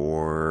up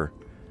for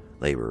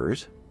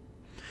laborers,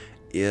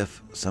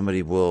 if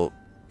somebody will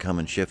come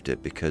and shift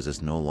it because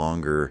it's no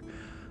longer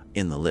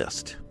in the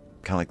list.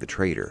 Kind of like the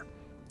trader.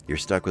 You're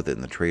stuck with it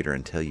in the trader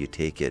until you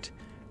take it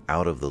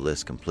out of the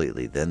list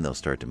completely. Then they'll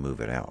start to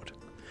move it out.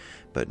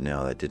 But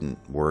no, that didn't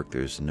work.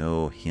 There's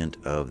no hint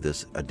of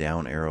this, a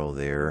down arrow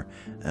there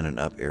and an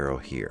up arrow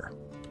here.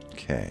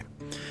 Okay.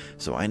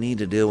 So I need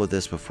to deal with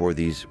this before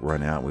these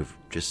run out. We've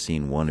just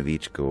seen one of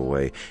each go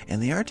away.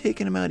 And they are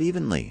taking them out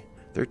evenly.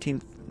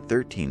 13,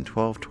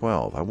 12,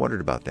 12. I wondered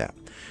about that.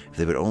 If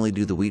they would only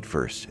do the wheat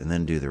first and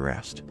then do the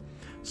rest.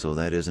 So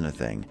that isn't a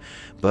thing.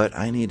 But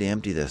I need to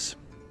empty this.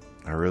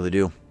 I really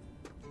do.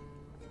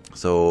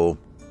 So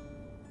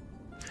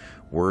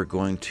we're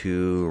going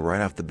to,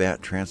 right off the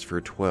bat,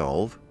 transfer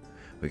 12.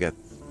 We got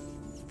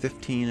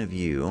 15 of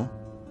you.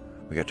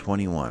 We got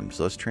 21.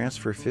 So let's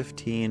transfer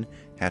 15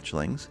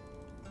 hatchlings.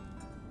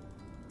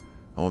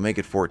 We'll make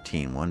it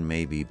 14. One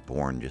may be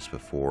born just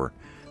before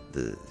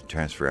the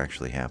transfer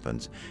actually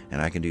happens. And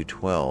I can do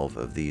 12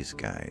 of these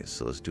guys.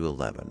 So let's do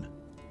 11.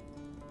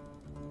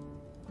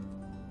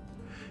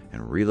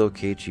 And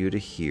relocate you to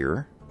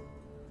here.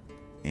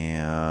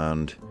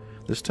 And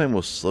this time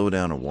we'll slow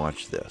down and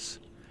watch this.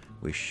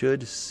 We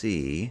should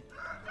see...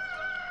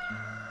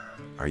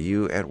 Are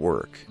you at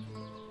work?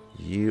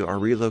 You are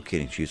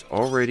relocating. She's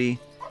already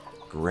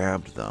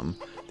grabbed them.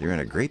 They're in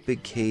a great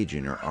big cage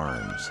in her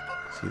arms.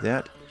 See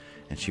that?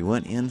 And she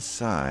went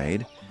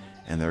inside,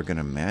 and they're going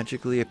to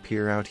magically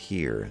appear out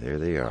here. There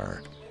they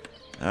are.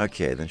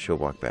 Okay, then she'll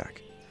walk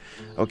back.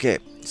 Okay,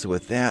 so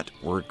with that,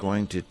 we're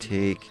going to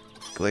take...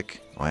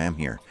 Click. Oh, I am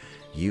here.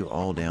 You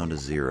all down to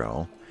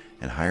 0,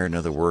 and hire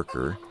another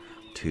worker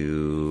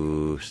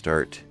to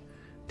start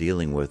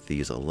dealing with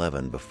these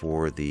 11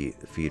 before the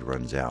feed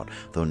runs out.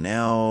 Though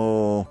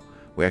now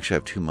we actually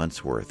have 2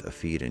 months worth of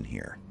feed in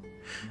here.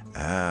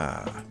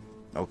 Ah,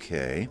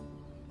 okay.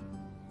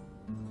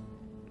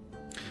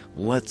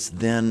 Let's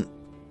then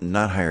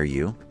not hire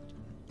you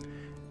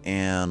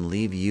and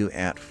leave you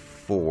at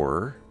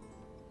 4.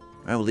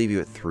 I will leave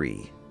you at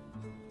 3.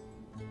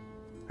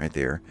 Right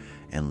there.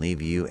 And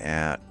leave you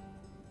at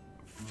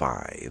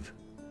 5.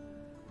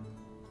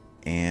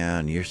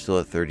 And you're still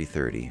at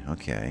 30-30.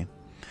 Okay.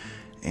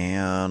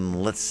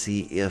 And let's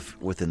see if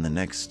within the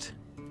next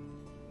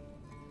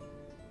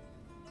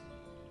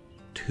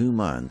 2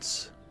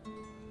 months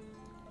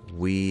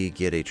we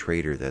get a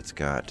trader that's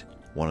got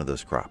one of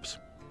those crops.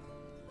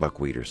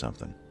 Buckwheat or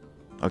something.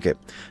 Okay,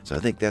 so I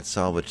think that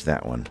salvaged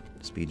that one.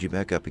 Speed you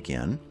back up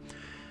again.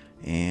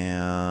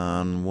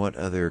 And what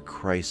other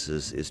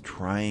crisis is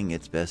trying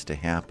its best to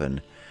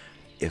happen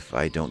if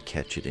I don't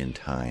catch it in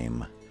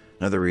time?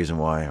 Another reason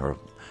why, or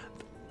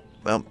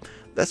well,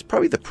 that's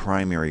probably the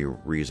primary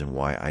reason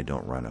why I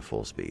don't run at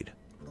full speed.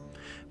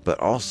 But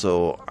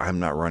also, I'm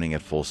not running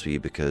at full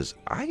speed because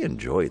I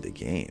enjoy the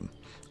game.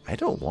 I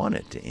don't want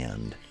it to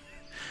end.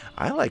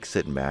 I like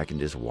sitting back and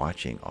just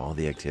watching all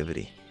the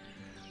activity.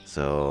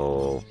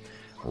 So,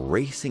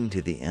 racing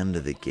to the end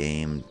of the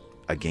game,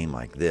 a game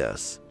like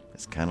this,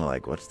 it's kind of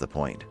like, what's the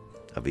point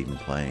of even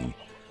playing?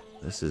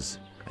 This is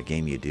a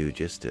game you do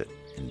just to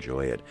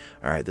enjoy it.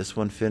 Alright, this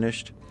one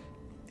finished,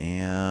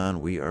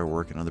 and we are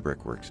working on the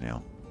Brickworks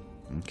now.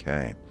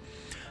 Okay.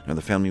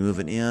 Another family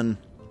moving in.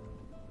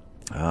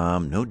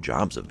 No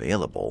jobs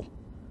available.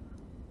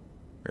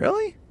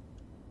 Really?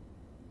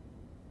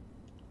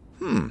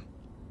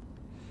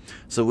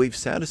 So we've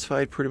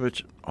satisfied pretty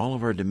much all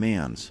of our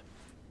demands.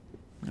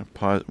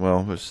 Pause.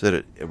 Well, we'll set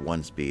it at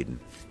 1 speed and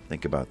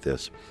think about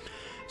this.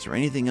 Is there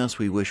anything else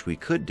we wish we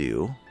could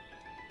do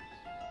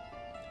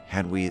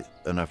had we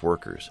enough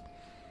workers?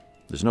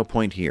 There's no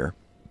point here.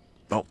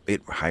 Oh,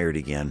 it hired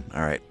again.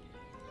 All right.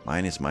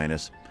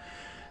 Minus.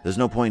 There's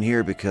no point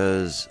here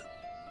because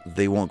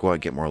they won't go out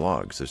and get more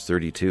logs. There's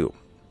 32.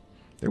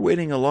 They're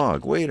waiting a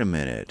log. Wait a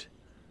minute.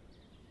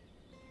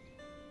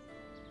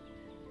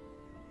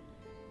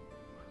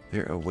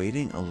 They're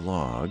awaiting a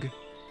log.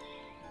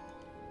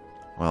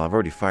 Well, I've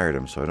already fired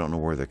them, so I don't know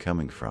where they're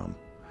coming from.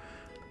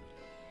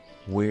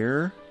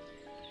 Where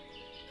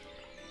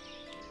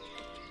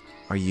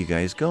are you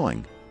guys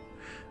going?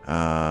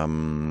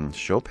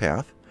 Show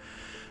path.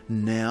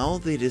 Now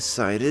they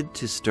decided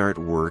to start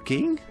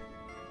working?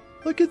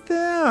 Look at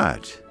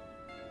that.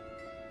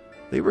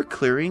 They were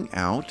clearing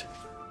out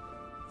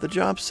the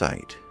job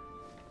site.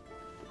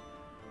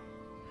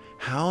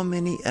 How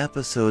many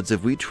episodes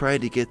have we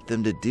tried to get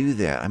them to do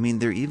that? I mean,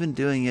 they're even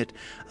doing it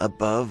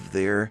above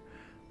their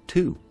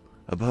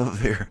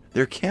above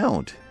their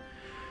count.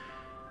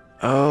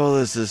 Oh,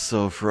 this is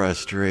so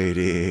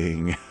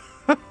frustrating.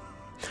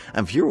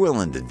 If you're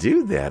willing to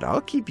do that,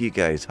 I'll keep you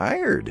guys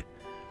hired.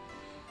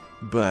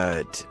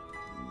 But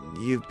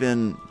you've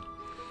been...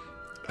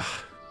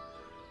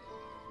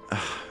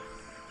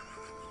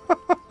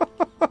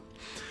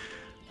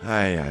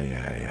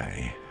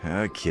 Aye.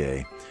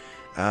 Okay.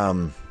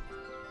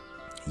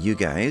 You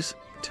guys,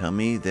 tell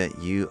me that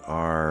you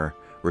are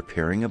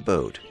repairing a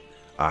boat.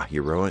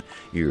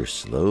 You're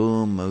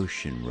slow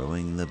motion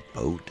rowing the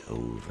boat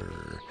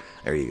over.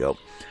 There you go.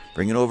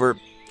 Bring it over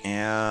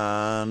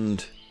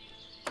and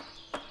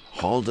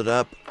hauled it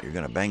up. You're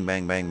going to bang,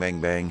 bang, bang, bang,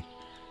 bang.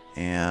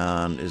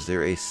 And is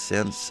there a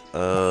sense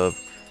of...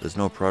 There's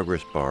no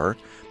progress bar.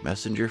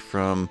 Messenger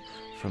from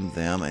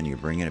them, and you're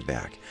bringing it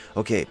back.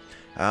 Okay.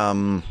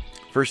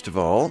 First of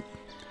all,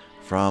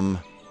 from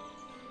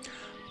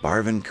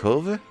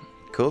Barvinkove?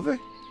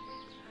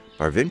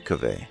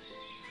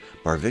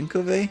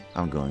 Barvinkove?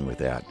 I'm going with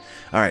that.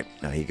 All right.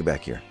 Now you get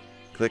back here.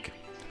 Click.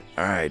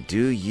 All right.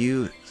 Do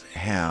you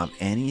have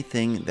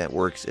anything that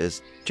works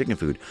as chicken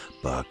food?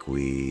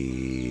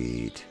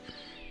 Buckwheat.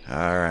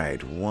 All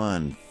right.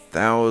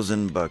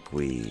 1,000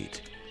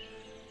 buckwheat.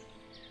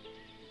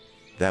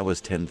 That was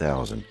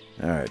 10,000.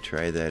 All right.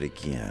 Try that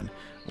again.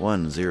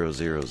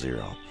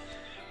 1,000.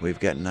 We've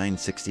got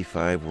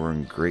 965. We're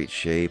in great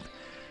shape.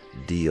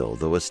 Deal.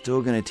 Though it's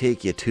still going to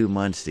take you 2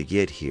 months to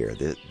get here.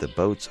 The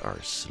boats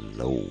are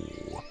slow.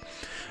 All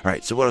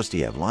right, so what else do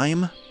you have?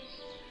 Lime?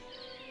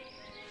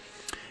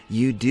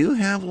 You do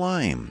have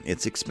lime.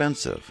 It's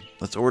expensive.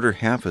 Let's order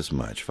half as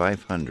much,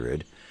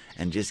 500,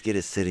 and just get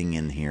it sitting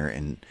in here,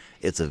 and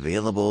it's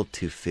available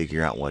to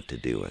figure out what to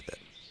do with it.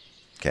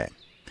 Okay.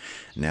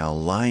 Now,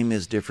 lime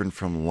is different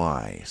from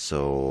lye,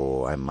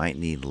 so I might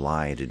need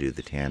lye to do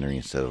the tannery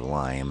instead of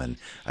lime, and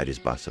I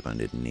just bought stuff I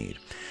didn't need.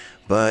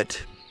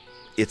 But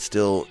it's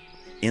still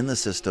in the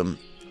system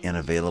and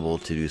available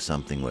to do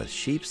something with.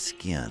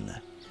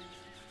 Sheepskin.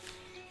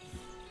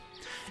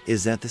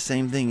 Is that the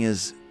same thing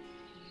as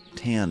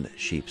tanned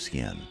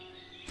sheepskin?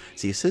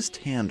 See, it says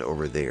tanned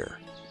over there,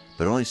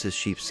 but it only says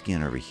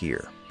sheepskin over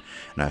here.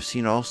 And I've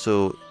seen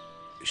also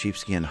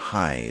sheepskin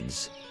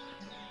hides,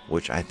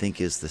 which I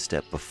think is the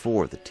step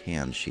before the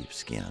tanned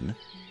sheepskin,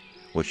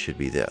 which should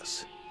be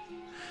this.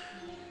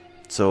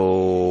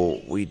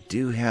 So we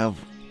do have...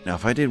 Now,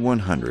 if I did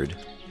 100...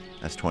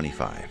 That's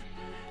 25.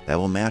 That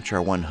will match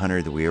our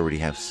 100 that we already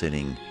have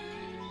sitting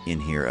in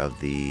here of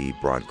the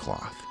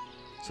broadcloth.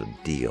 So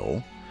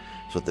deal.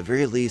 So at the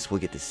very least, we'll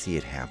get to see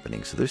it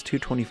happening. So there's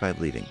 225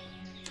 leaving.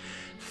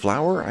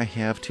 Flour, I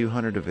have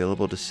 200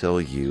 available to sell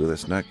you.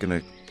 That's not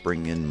going to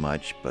bring in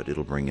much, but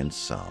it'll bring in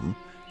some.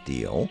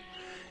 Deal.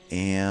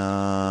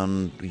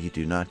 And you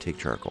do not take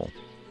charcoal.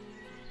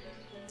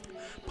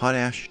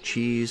 Potash,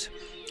 cheese.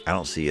 I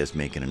don't see us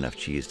making enough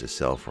cheese to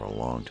sell for a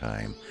long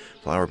time.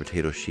 Flour,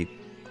 potato, sheep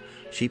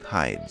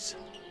hides.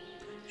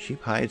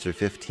 Sheep hides are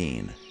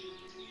 15.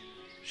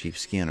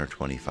 Sheepskin are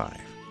 25.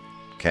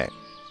 Okay.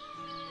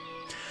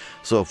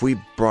 So if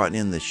we brought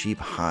in the sheep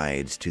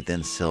hides to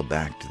then sell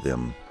back to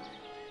them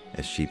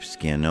as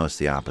sheepskin, no, it's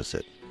the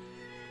opposite.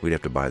 We'd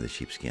have to buy the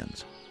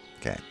sheepskins.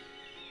 Okay.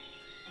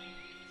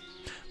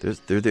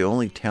 They're the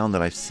only town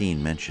that I've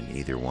seen mention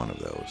either one of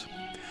those.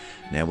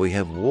 Now we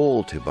have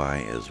wool to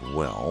buy as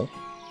well,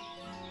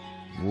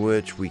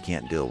 which we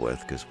can't deal with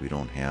because we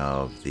don't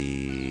have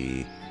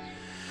the...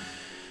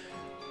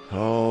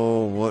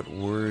 Oh, what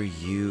were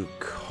you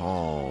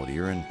called?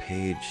 You're in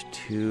page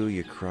 2.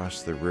 You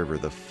cross the river.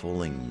 The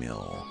fulling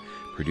mill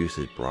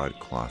produces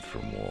broadcloth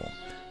from wool.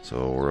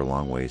 So we're a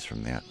long ways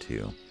from that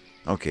too.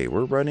 Okay,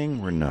 we're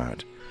running. We're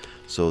not.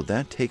 So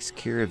that takes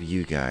care of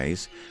you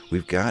guys.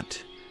 We've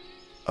got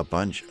a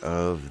bunch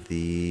of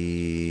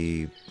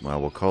the... Well,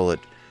 we'll call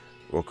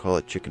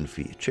it chicken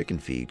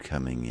feed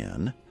coming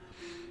in.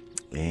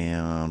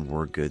 And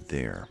we're good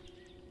there.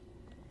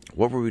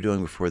 What were we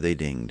doing before they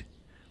dinged?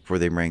 Before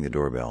they rang the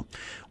doorbell?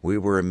 We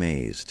were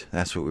amazed.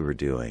 That's what we were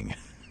doing.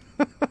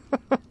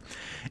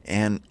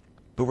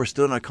 But we're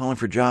still not calling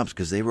for jobs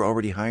because they were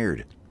already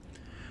hired.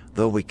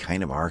 Though we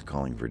kind of are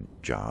calling for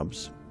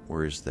jobs.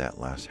 Where's that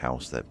last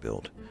house that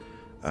built?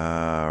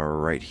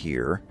 Right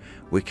here.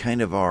 We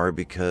kind of are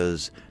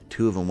because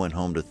 2 of them went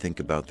home to think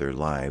about their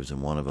lives and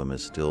 1 of them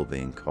is still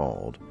being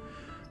called.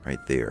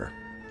 Right there.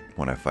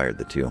 When I fired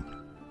the 2.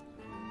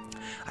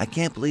 I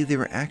can't believe they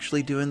were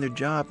actually doing their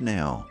job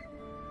now.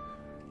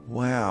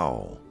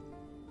 Wow.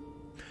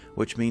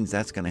 Which means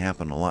that's going to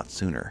happen a lot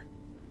sooner.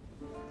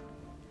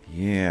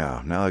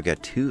 Yeah, now I've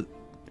got 2,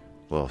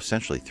 well,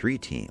 essentially 3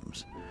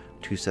 teams.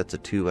 2 sets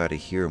of 2 out of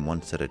here and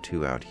 1 set of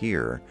 2 out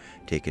here,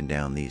 taking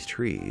down these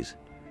trees.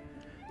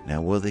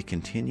 Now, will they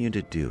continue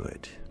to do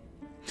it?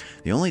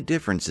 The only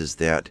difference is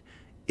that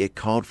it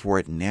called for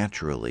it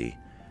naturally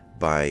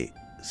by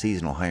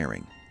seasonal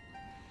hiring.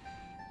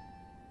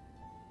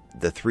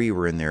 The 3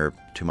 were in there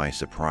to my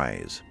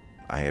surprise.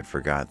 I had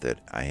forgot that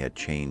I had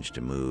changed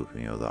to move,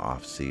 the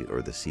off-season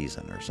or the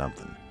season or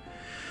something.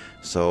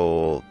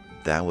 So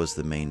that was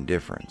the main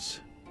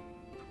difference.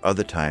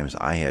 Other times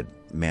I had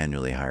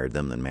manually hired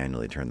them, then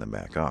manually turned them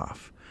back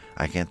off.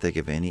 I can't think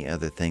of any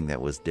other thing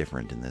that was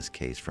different in this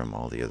case from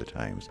all the other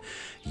times.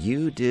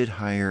 You did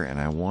hire, and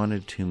I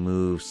wanted to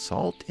move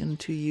salt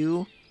into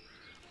you.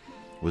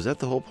 Was that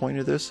the whole point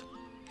of this?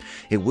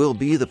 It will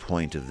be the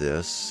point of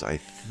this, I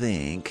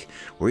think.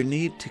 We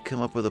need to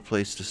come up with a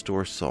place to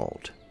store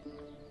salt.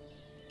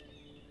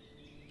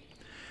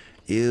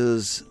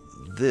 Is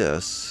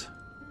this,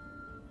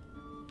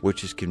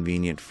 which is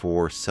convenient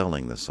for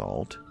selling the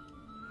salt,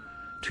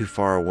 too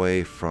far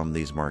away from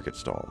these market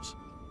stalls?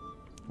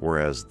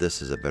 Whereas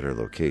this is a better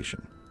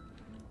location.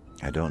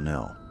 I don't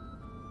know.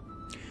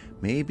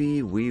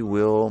 Maybe we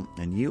will,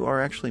 and you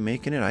are actually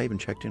making it. I even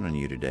checked in on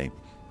you today.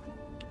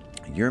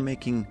 You're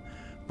making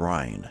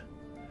brine.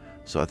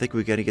 So I think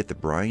we got to get the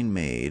brine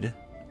made.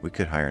 We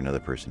could hire another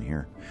person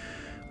here.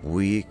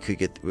 We could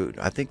get,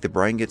 I think the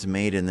brine gets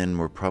made and then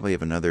we'll probably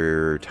have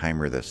another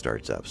timer that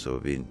starts up. So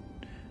it'll be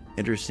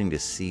interesting to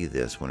see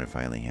this when it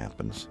finally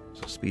happens.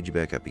 So speed you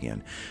back up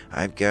again.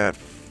 I've got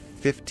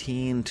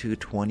 15 to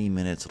 20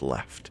 minutes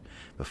left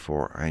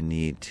before I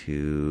need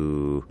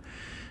to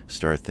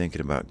start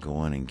thinking about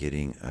going and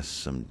getting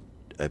us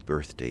a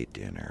birthday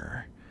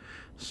dinner.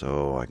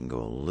 So I can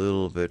go a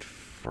little bit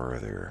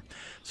further.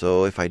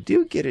 So if I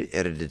do get it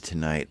edited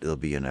tonight, there'll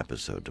be an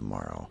episode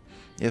tomorrow.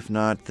 If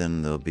not,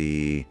 then there'll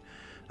be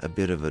a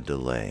bit of a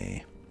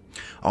delay.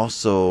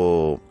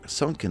 Also,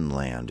 Sunken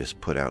Land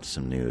just put out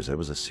some news. That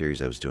was a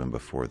series I was doing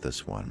before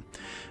this one.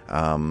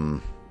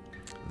 And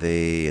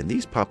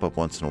these pop up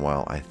once in a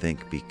while, I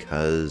think,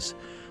 because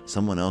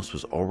someone else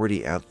was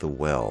already at the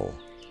well.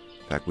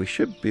 In fact, we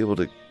should be able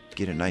to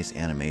get a nice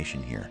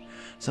animation here.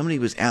 Somebody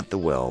was at the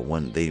well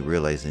when they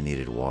realized they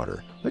needed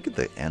water. Look at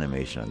the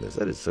animation on this.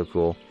 That is so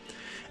cool.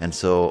 And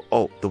so,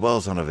 the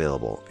well's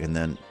unavailable. And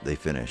then they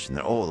finish. And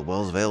then, the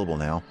well's available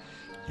now.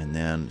 And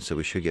then, so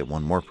we should get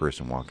one more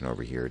person walking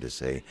over here to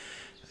say,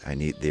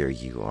 there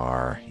you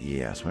are.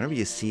 Yes, whenever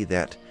you see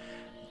that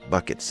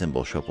bucket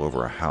symbol show up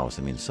over a house,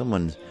 I mean,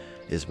 someone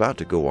is about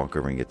to go walk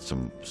over and get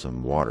some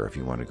water if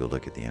you want to go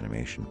look at the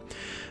animation.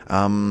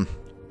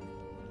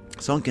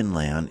 Sunken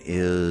Land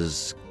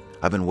is,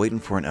 I've been waiting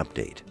for an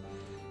update.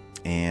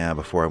 And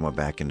before I went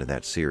back into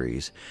that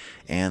series,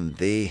 and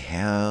they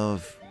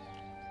have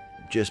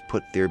just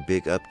put their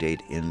big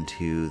update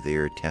into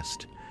their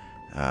test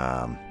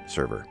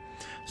server.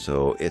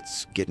 So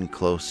it's getting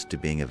close to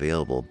being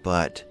available,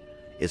 but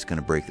it's going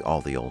to break all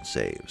the old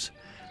saves.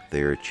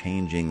 They're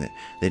changing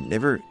they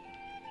never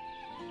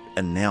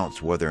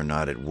announced whether or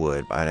not it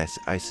would, but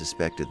I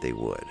suspected they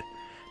would,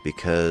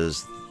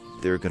 because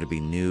there are going to be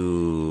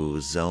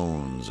new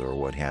zones or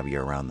what have you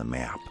around the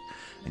map,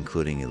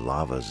 including a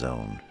lava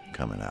zone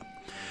coming up.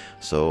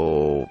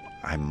 So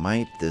I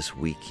might this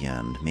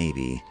weekend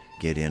maybe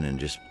get in and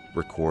just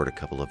record a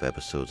couple of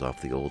episodes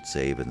off the old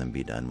save and then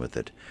be done with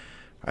it.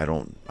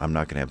 I'm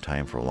not going to have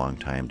time for a long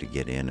time to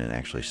get in and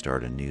actually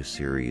start a new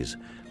series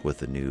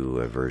with a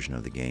new version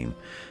of the game.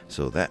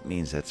 So that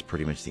means that's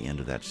pretty much the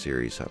end of that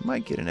series. So I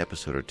might get an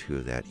episode or 2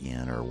 of that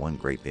in, or one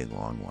great big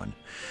long one.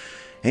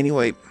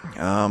 Anyway,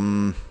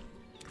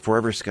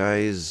 Forever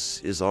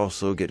Skies is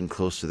also getting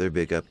close to their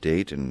big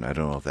update, and I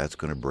don't know if that's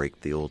going to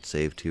break the old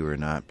save too or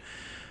not.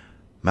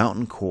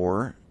 Mountain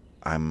Core,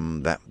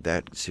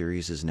 that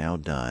series is now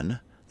done.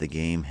 The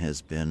game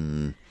has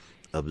been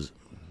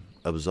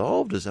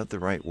absolved, is that the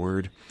right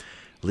word?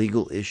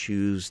 Legal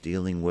issues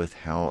dealing with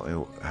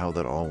how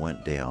that all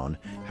went down.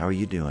 How are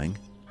you doing?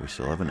 We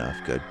still have enough.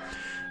 Good.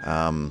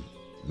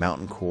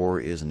 Mountain Core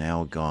is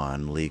now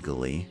gone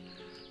legally,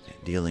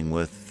 dealing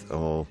with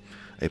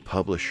a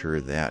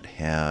publisher that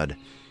had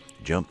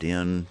jumped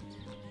in.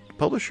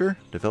 Publisher,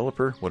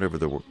 developer, whatever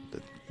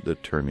the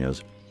term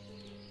is,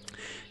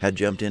 had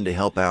jumped in to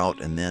help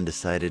out and then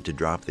decided to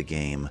drop the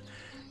game,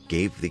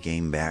 gave the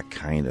game back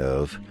kind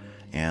of,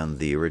 and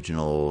the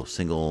original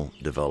single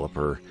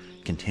developer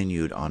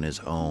continued on his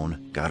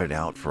own, got it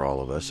out for all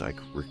of us. I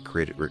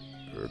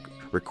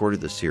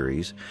recorded the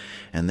series,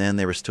 and then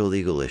there were still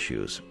legal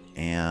issues.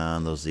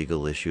 and those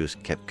legal issues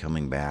kept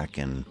coming back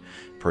and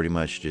pretty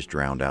much just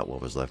drowned out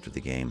what was left of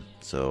the game.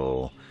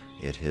 So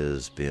it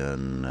has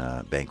been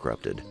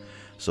bankrupted.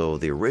 So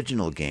the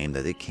original game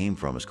that it came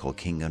from is called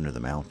King Under the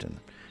Mountain,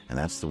 and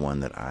that's the one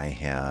that I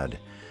had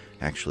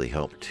actually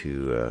helped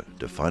to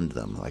fund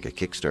them, like a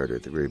Kickstarter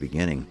at the very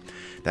beginning.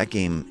 That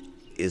game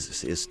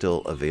is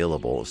still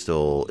available,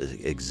 still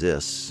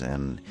exists,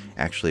 and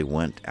actually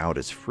went out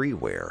as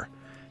freeware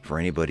for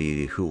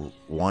anybody who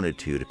wanted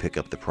to pick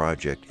up the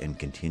project and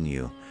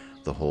continue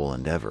the whole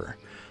endeavor.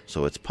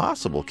 So it's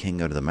possible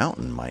King Under the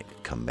Mountain might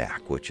come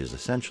back, which is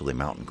essentially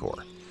Mountain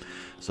Core.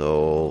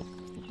 So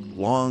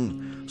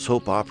long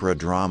soap opera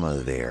drama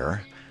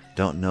there.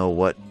 Don't know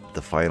what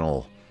the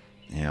final,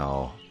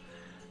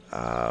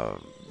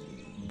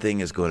 thing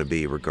is going to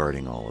be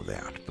regarding all of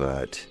that,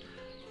 but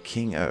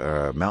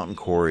Mountain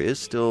Core is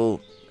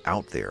still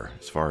out there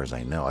as far as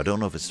I know. I don't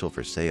know if it's still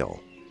for sale,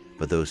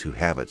 but those who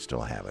have it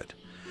still have it.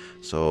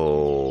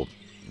 So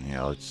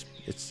it's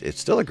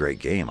still a great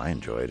game. I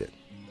enjoyed it.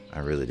 I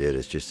really did.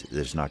 It's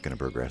just not going to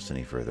progress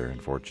any further,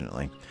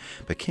 unfortunately.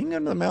 But King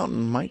Under the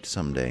Mountain might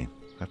someday.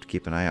 I'll have to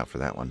keep an eye out for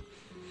that one.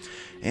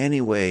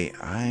 Anyway,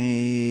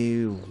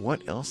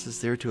 what else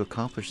is there to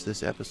accomplish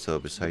this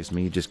episode besides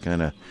me just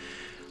kind of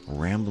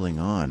rambling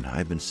on?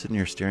 I've been sitting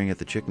here staring at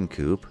the chicken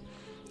coop.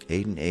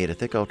 8 and 8. I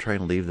think I'll try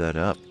and leave that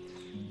up.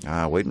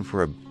 Waiting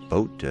for a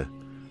boat to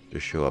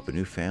show up. A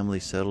new family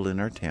settled in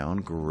our town.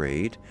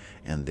 Great.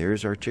 And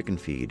there's our chicken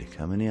feed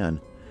coming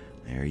in.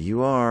 There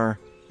you are.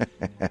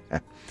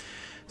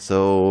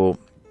 So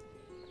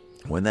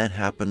when that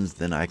happens,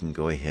 then I can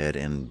go ahead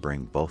and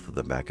bring both of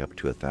them back up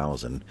to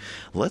 1,000.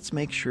 Let's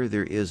make sure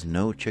there is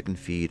no chicken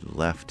feed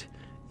left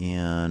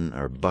in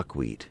our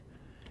buckwheat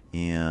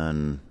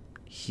in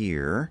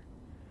here.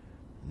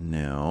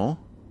 No.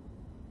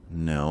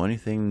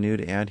 Anything new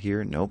to add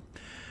here? Nope.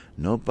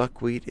 No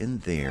buckwheat in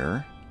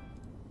there.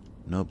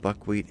 No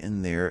buckwheat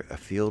in there. A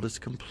field is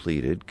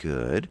completed.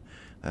 Good.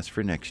 That's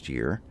for next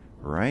year,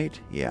 right?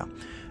 Yeah.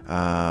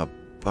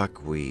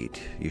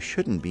 Buckwheat. You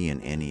shouldn't be in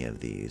any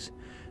of these,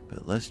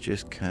 but let's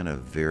just kind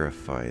of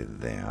verify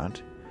that.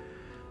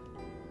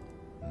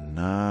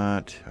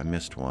 I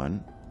missed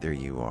one. There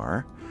you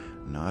are.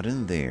 Not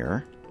in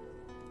there.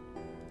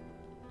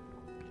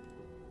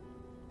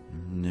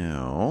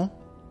 No.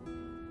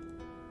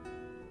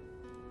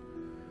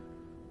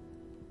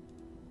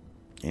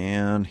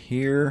 And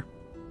here.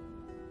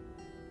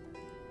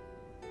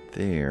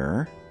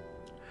 There.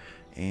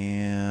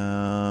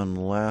 And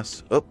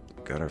last. Oh,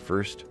 got our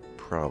first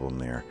problem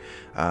there.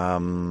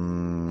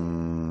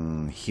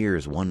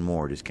 Here's one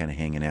more just kind of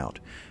hanging out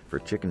for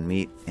chicken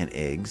meat and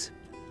eggs.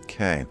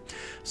 Okay,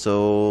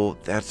 so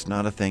that's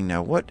not a thing.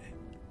 Now what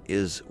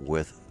is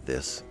with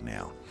this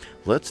now?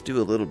 Let's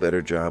do a little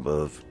better job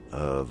of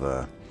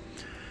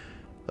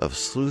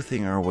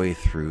sleuthing our way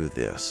through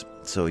this.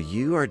 So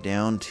you are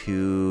down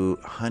to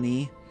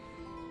honey.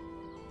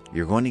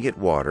 You're going to get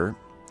water,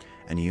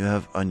 and you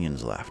have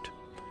onions left.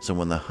 So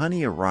when the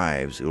honey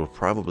arrives, it will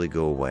probably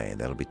go away.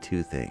 That'll be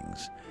 2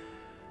 things.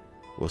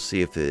 We'll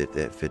see if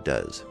it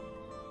does.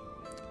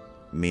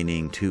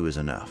 Meaning 2 is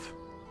enough.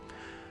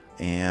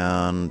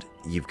 And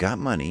you've got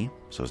money,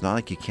 so it's not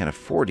like you can't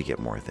afford to get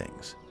more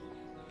things.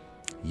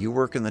 You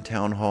work in the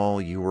town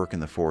hall, you work in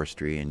the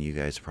forestry, and you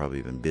guys have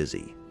probably been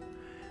busy.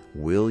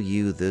 Will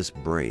you this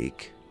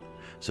break?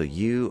 So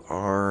you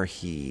are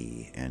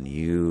he, and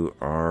you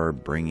are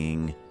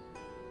bringing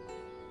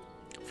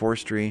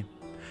forestry.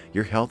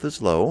 Your health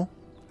is low.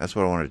 That's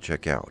what I wanted to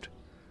check out.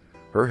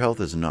 Her health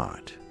is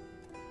not.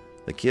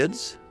 The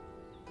kids?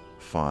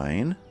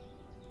 Fine.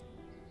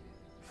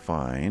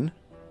 Fine.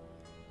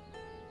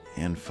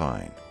 And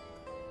fine.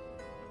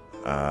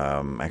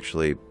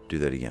 Actually, do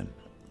that again.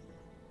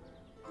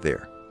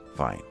 There.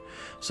 Fine.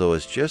 So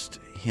it's just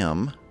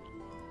him.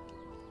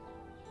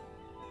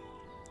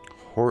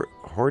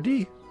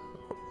 Hordy?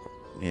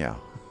 Yeah.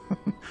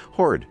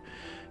 Horde.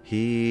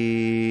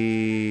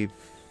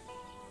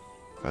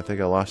 I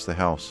think I lost the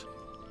house.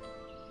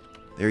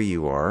 There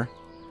you are.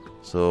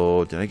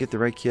 So, did I get the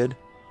right kid?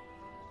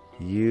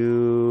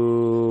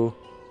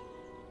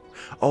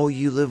 Oh,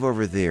 you live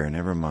over there.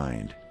 Never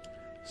mind.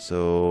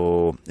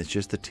 So, it's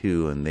just the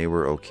 2, and they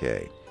were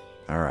okay.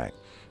 Alright.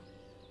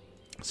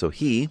 So,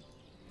 he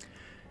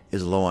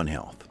is low on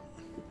health.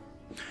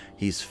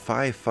 He's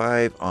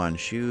 5'5" on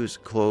shoes,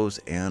 clothes,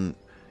 and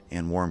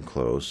warm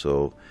clothes.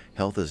 So,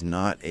 health is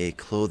not a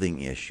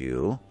clothing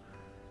issue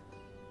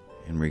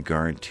in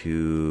regard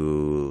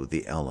to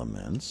the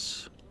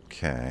elements.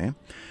 Okay.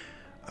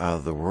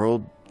 The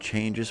world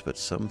changes, but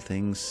some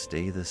things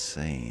stay the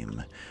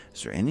same.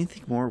 Is there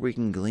anything more we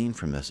can glean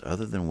from this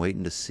other than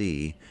waiting to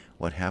see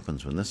what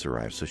happens when this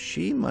arrives? So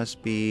she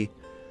must be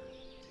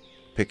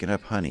picking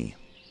up honey.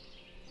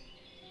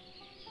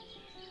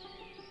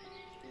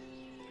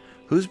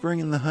 Who's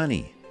bringing the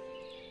honey?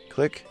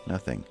 Click.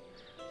 Nothing.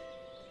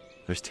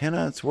 There's 10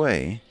 on its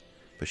way,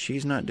 but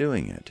she's not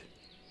doing it.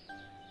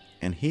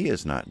 And he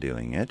is not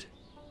doing it.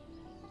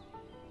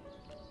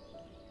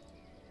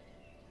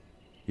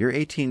 You're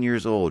 18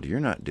 years old. You're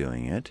not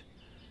doing it.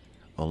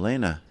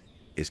 Elena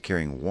is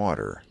carrying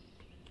water.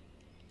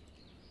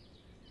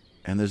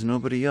 And there's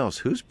nobody else.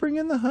 Who's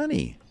bringing the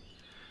honey?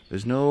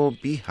 There's no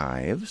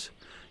beehives.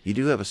 You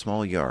do have a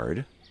small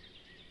yard.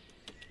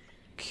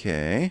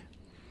 Okay.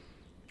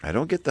 I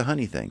don't get the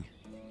honey thing.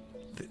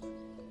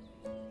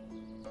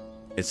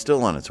 It's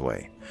still on its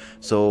way.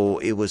 So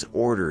it was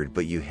ordered,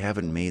 but you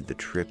haven't made the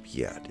trip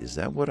yet. Is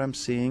that what I'm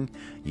seeing?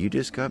 You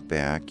just got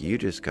back, you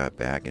just got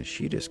back, and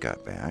she just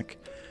got back.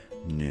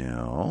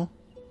 No.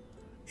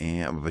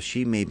 But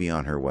she may be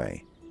on her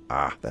way.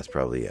 Ah, that's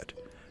probably it.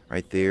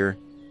 Right there.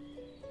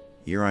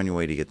 You're on your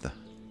way to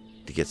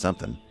get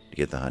something, to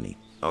get the honey.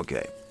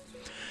 Okay.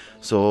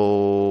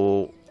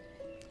 So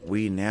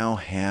we now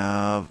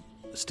have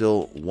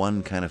still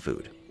one kind of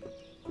food.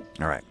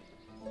 All right.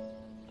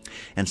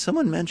 And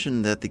someone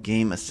mentioned that the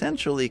game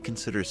essentially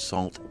considers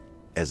salt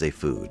as a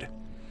food,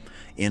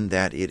 in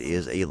that it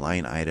is a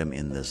line item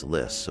in this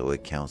list, so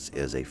it counts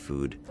as a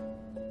food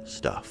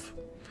stuff.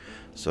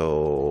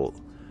 So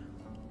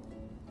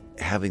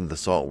having the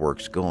salt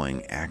works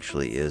going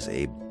actually is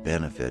a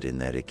benefit in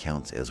that it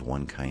counts as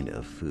one kind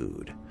of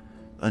food.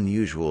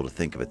 Unusual to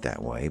think of it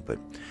that way, but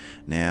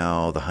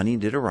now the honey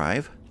did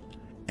arrive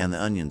and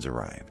the onions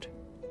arrived.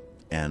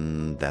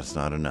 And that's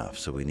not enough,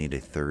 so we need a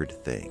third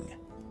thing.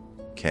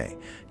 Okay,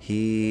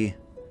 he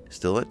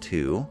still at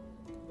 2.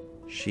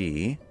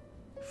 She,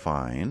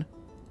 fine.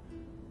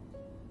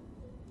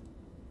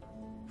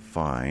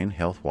 Fine,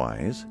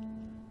 health-wise.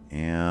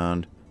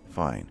 And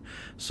fine.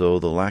 So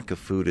the lack of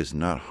food is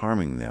not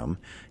harming them.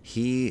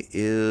 He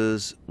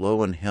is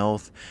low in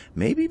health,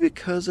 maybe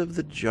because of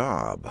the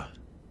job.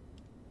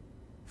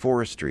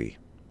 Forestry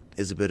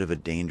is a bit of a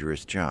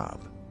dangerous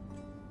job.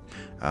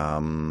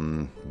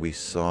 We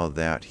saw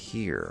that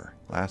here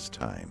last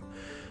time.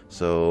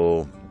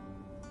 So,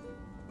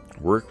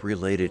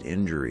 work-related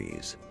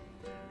injuries.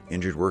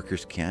 Injured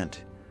workers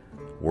can't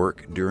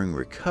work during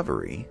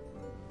recovery.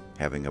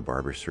 Having a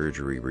barber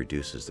surgery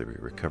reduces the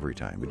recovery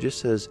time. It just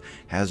says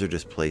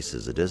hazardous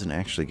places. It doesn't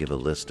actually give a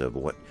list of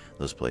what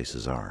those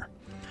places are.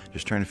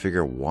 Just trying to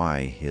figure out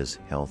why his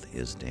health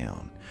is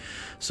down.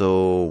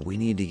 So we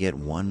need to get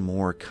one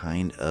more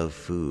kind of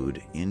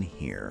food in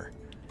here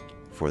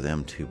for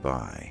them to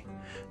buy.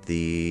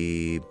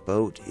 The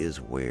boat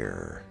is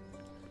where?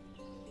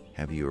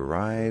 Have you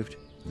arrived?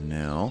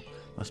 No.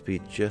 Must be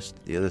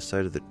just the other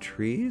side of the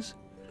trees.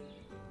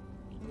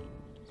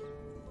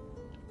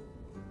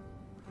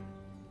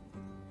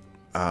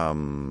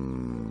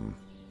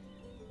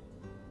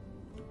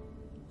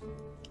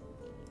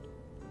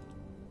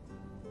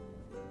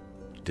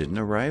 Didn't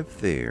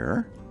arrive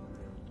there.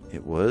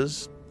 It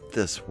was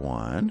this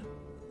one.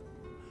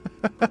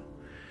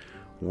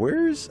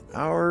 Where's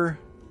our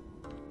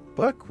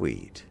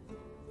buckwheat?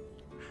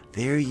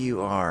 There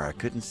you are. I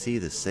couldn't see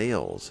the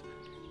sails.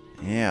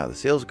 Yeah, the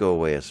sails go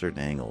away at certain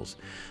angles.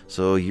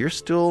 So you're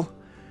still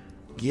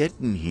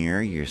getting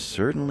here. You're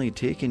certainly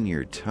taking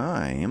your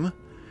time.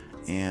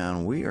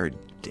 And we are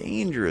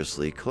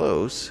dangerously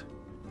close.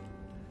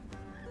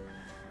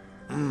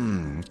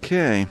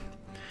 Okay.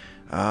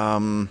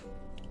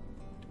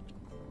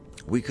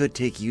 We could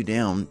take you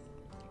down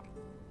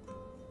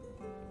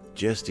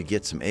just to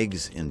get some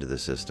eggs into the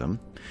system.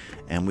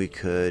 And we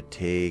could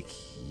take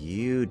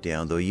you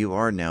down, though you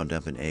are now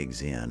dumping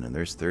eggs in, and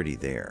there's 30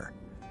 there.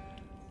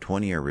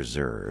 20 are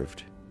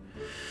reserved.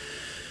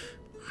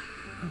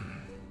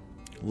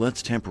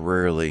 Let's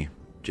temporarily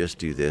just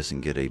do this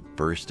and get a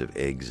burst of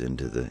eggs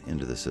into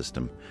the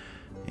system.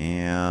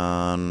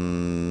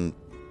 And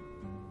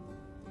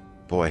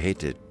boy, I hate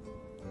to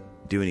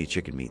do any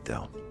chicken meat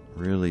though.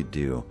 Really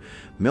do.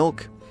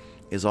 Milk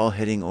is all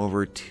heading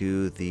over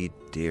to the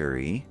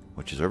dairy,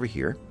 which is over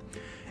here,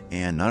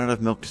 and not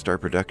enough milk to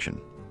start production.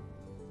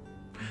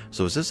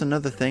 So is this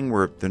another thing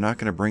where they're not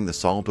going to bring the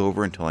salt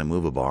over until I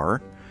move a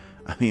bar?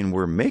 I mean,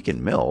 we're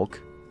making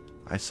milk.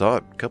 I saw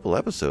it a couple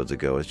episodes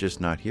ago. It's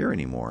just not here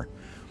anymore.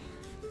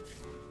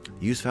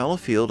 Use fallow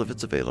field if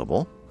it's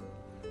available.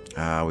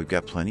 We've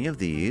got plenty of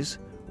these.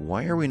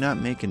 Why are we not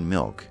making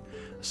milk?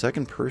 A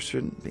second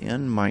person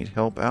in might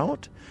help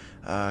out.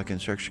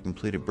 Construction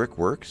completed.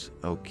 Brickworks.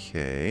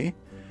 Okay.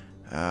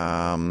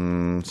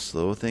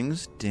 Slow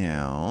things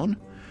down.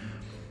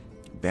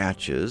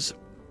 Batches.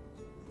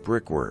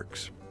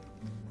 Brickworks.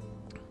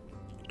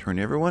 Turn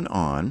everyone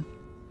on,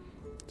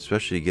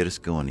 especially to get us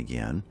going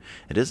again.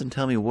 It doesn't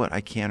tell me what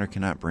I can or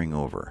cannot bring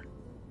over.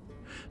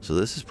 So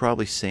this is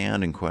probably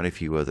sand and quite a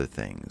few other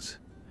things.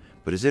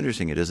 But it's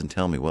interesting, it doesn't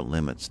tell me what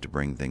limits to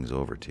bring things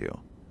over to.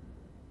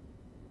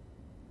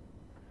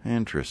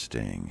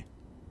 Interesting.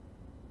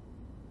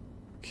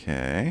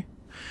 Okay.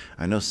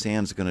 I know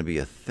sand's going to be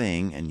a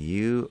thing, and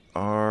you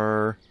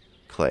are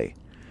clay.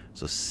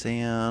 So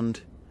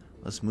sand,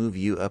 let's move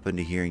you up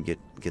into here and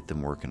get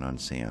them working on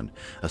sand.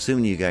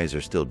 Assuming you guys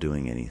are still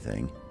doing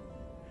anything.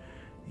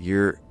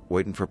 You're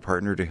waiting for a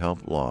partner to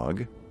help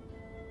log,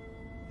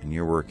 and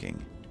you're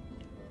working.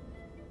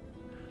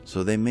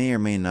 So they may or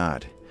may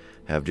not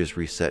have just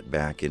reset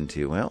back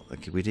into, well,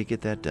 okay, we did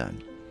get that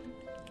done.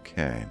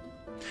 Okay.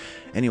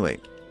 Anyway,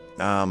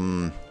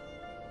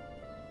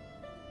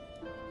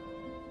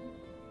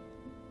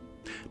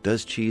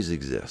 Does cheese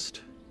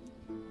exist?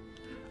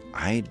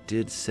 I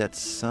did set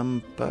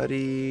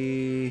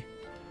somebody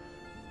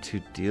to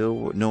deal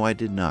with... No, I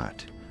did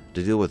not.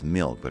 To deal with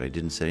milk, but I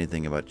didn't say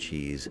anything about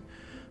cheese.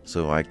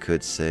 So I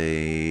could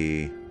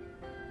say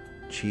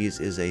cheese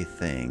is a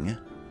thing.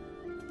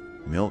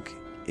 Milk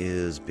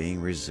is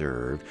being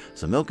reserved.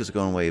 So milk is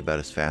going away about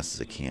as fast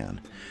as it can.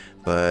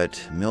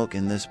 But milk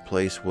in this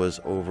place was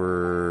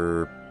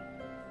over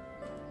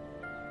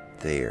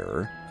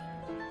there.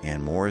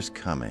 And more is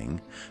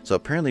coming. So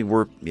apparently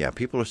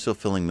people are still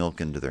filling milk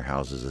into their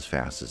houses as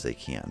fast as they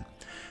can.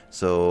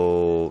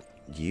 So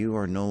you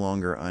are no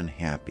longer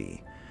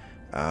unhappy.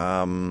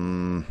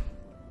 No.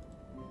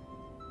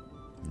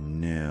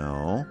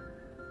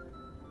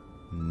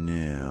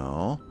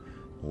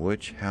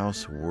 Which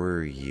house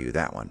were you?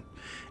 That one.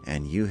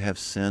 And you have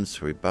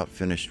since, we're about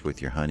finished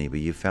with your honey,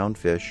 but you found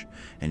fish,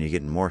 and you're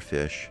getting more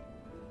fish.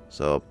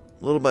 So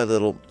little by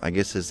little, I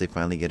guess as they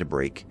finally get a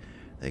break,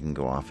 they can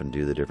go off and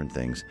do the different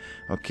things.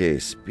 Okay,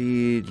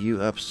 speed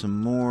you up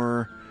some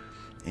more.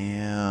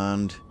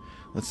 And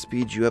let's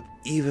speed you up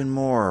even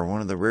more.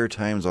 One of the rare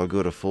times I'll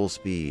go to full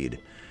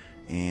speed.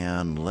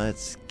 And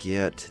let's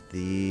get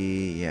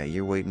the... Yeah,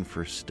 you're waiting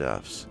for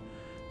stuffs.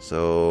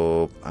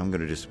 So I'm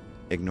going to just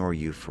ignore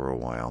you for a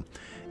while.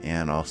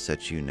 And I'll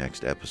set you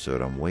next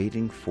episode. I'm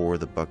waiting for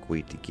the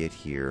buckwheat to get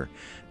here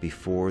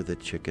before the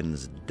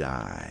chickens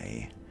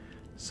die.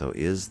 So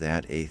is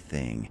that a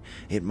thing?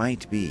 It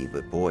might be,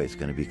 but boy, it's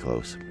going to be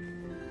close.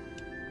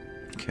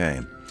 Okay,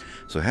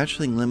 so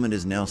hatchling limit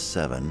is now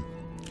 7.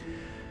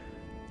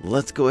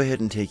 Let's go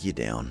ahead and take you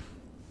down.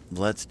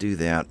 Let's do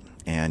that,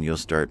 and you'll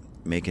start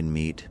making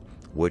meat,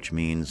 which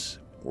means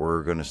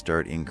we're going to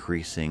start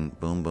increasing,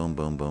 boom, boom,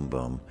 boom, boom,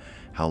 boom,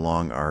 how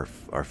long our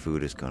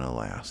food is going to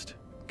last.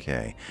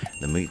 Okay,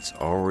 the meat's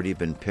already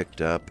been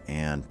picked up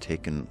and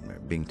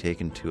being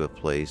taken to a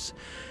place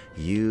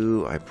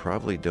I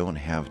probably don't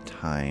have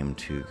time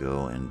to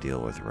go and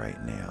deal with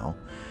right now.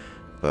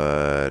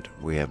 But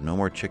we have no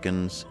more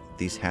chickens.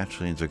 These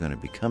hatchlings are going to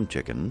become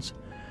chickens.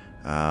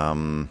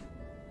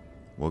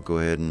 We'll go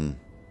ahead and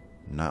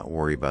not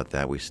worry about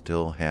that. We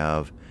still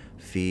have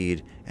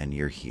feed, and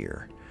you're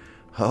here.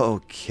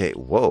 Okay,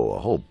 whoa, a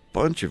whole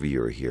bunch of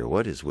you are here.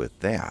 What is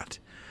with that?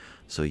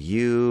 So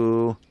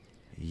you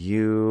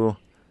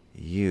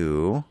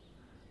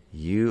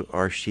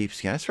are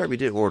sheepskin. That's right, we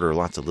did order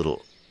lots of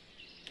little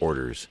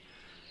orders.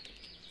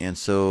 And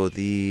so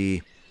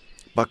the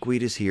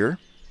buckwheat is here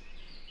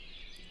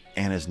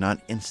and is not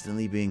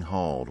instantly being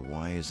hauled.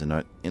 Why is it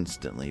not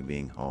instantly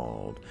being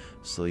hauled?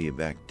 Slow you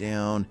back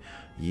down.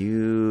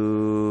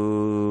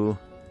 You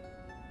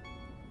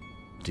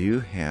do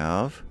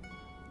have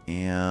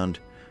and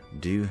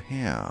do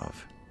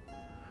have.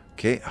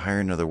 Okay,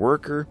 hire another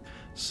worker.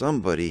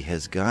 Somebody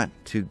has got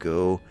to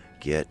go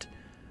get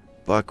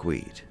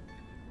buckwheat.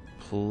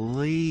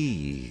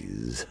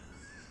 Please.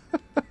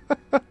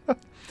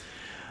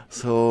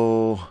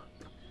 So,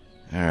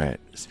 alright,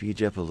 speed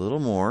you up a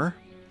little more.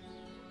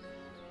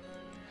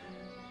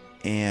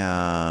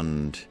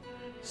 And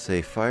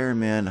say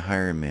firemen,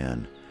 hire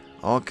men.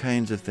 All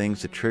kinds of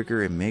things to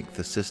trigger and make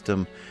the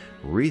system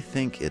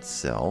rethink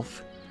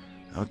itself.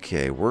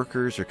 Okay,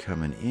 workers are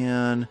coming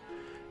in.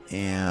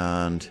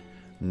 And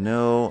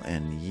no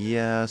and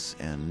yes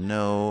and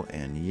no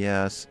and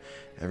yes.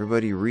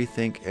 Everybody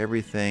rethink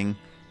everything.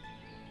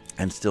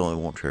 And still it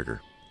won't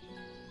trigger.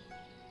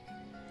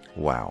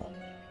 Wow.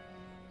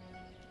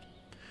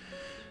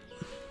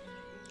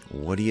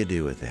 What do you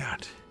do with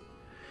that?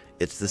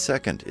 It's the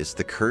second. It's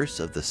the curse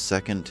of the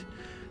second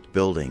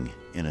building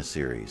in a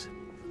series.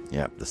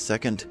 Yep, the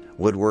second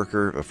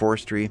woodworker of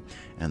forestry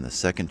and the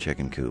second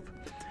chicken coop.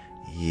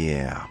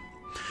 Yeah.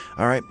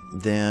 All right,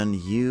 then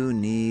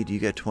you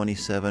got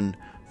 27.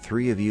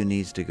 3 of you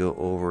needs to go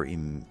over.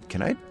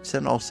 Can I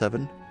send all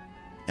 7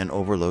 and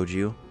overload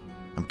you?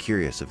 I'm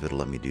curious if it'll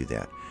let me do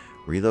that.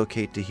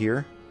 Relocate to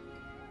here.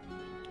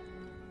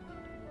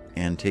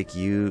 And take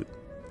you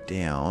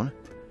down.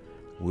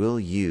 Will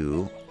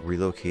you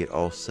relocate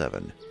all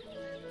 7?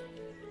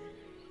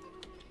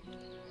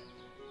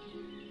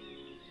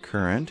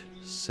 Current.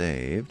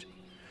 Saved.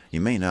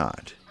 You may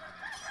not.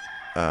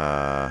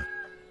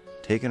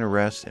 Taking a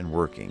rest and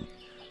working.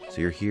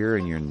 So you're here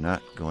and you're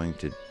not going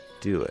to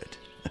do it.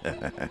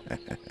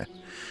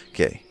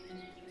 Okay.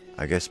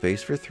 I got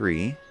space for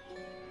 3.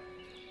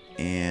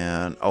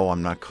 And, oh,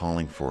 I'm not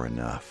calling for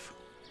enough.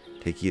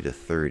 Take you to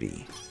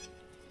 30.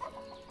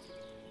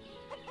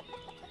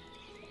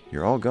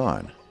 You're all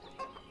gone.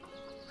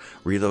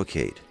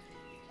 Relocate.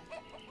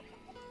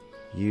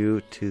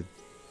 You to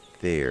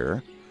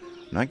there.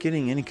 Not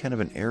getting any kind of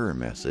an error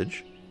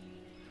message.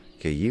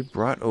 Okay, you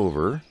brought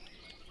over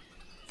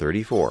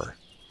 34.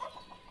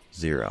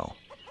 0.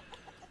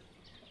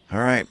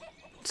 Alright,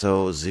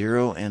 so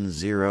 0 and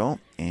 0.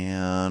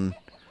 And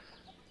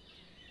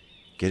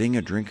getting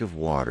a drink of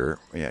water.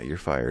 Yeah, you're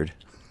fired.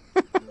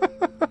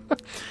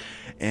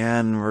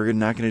 And we're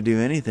not going to do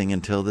anything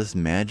until this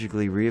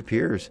magically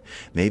reappears.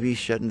 Maybe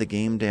shutting the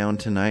game down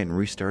tonight and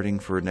restarting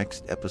for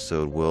next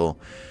episode will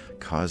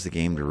cause the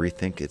game to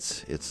rethink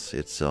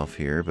itself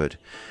here, but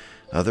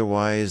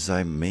otherwise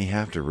I may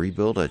have to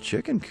rebuild a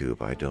chicken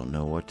coop. I don't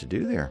know what to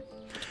do there.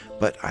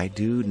 But I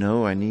do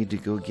know I need to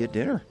go get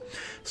dinner.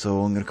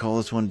 So I'm going to call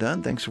this one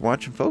done. Thanks for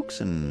watching, folks,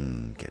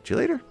 and catch you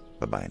later.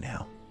 Bye-bye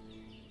now.